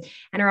team,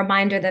 and a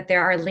reminder that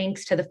there are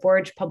links to the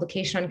Forge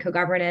publication on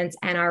co-governance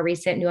and our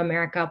recent New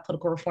America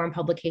political reform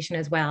publication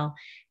as well.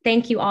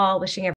 Thank you all. Wishing everyone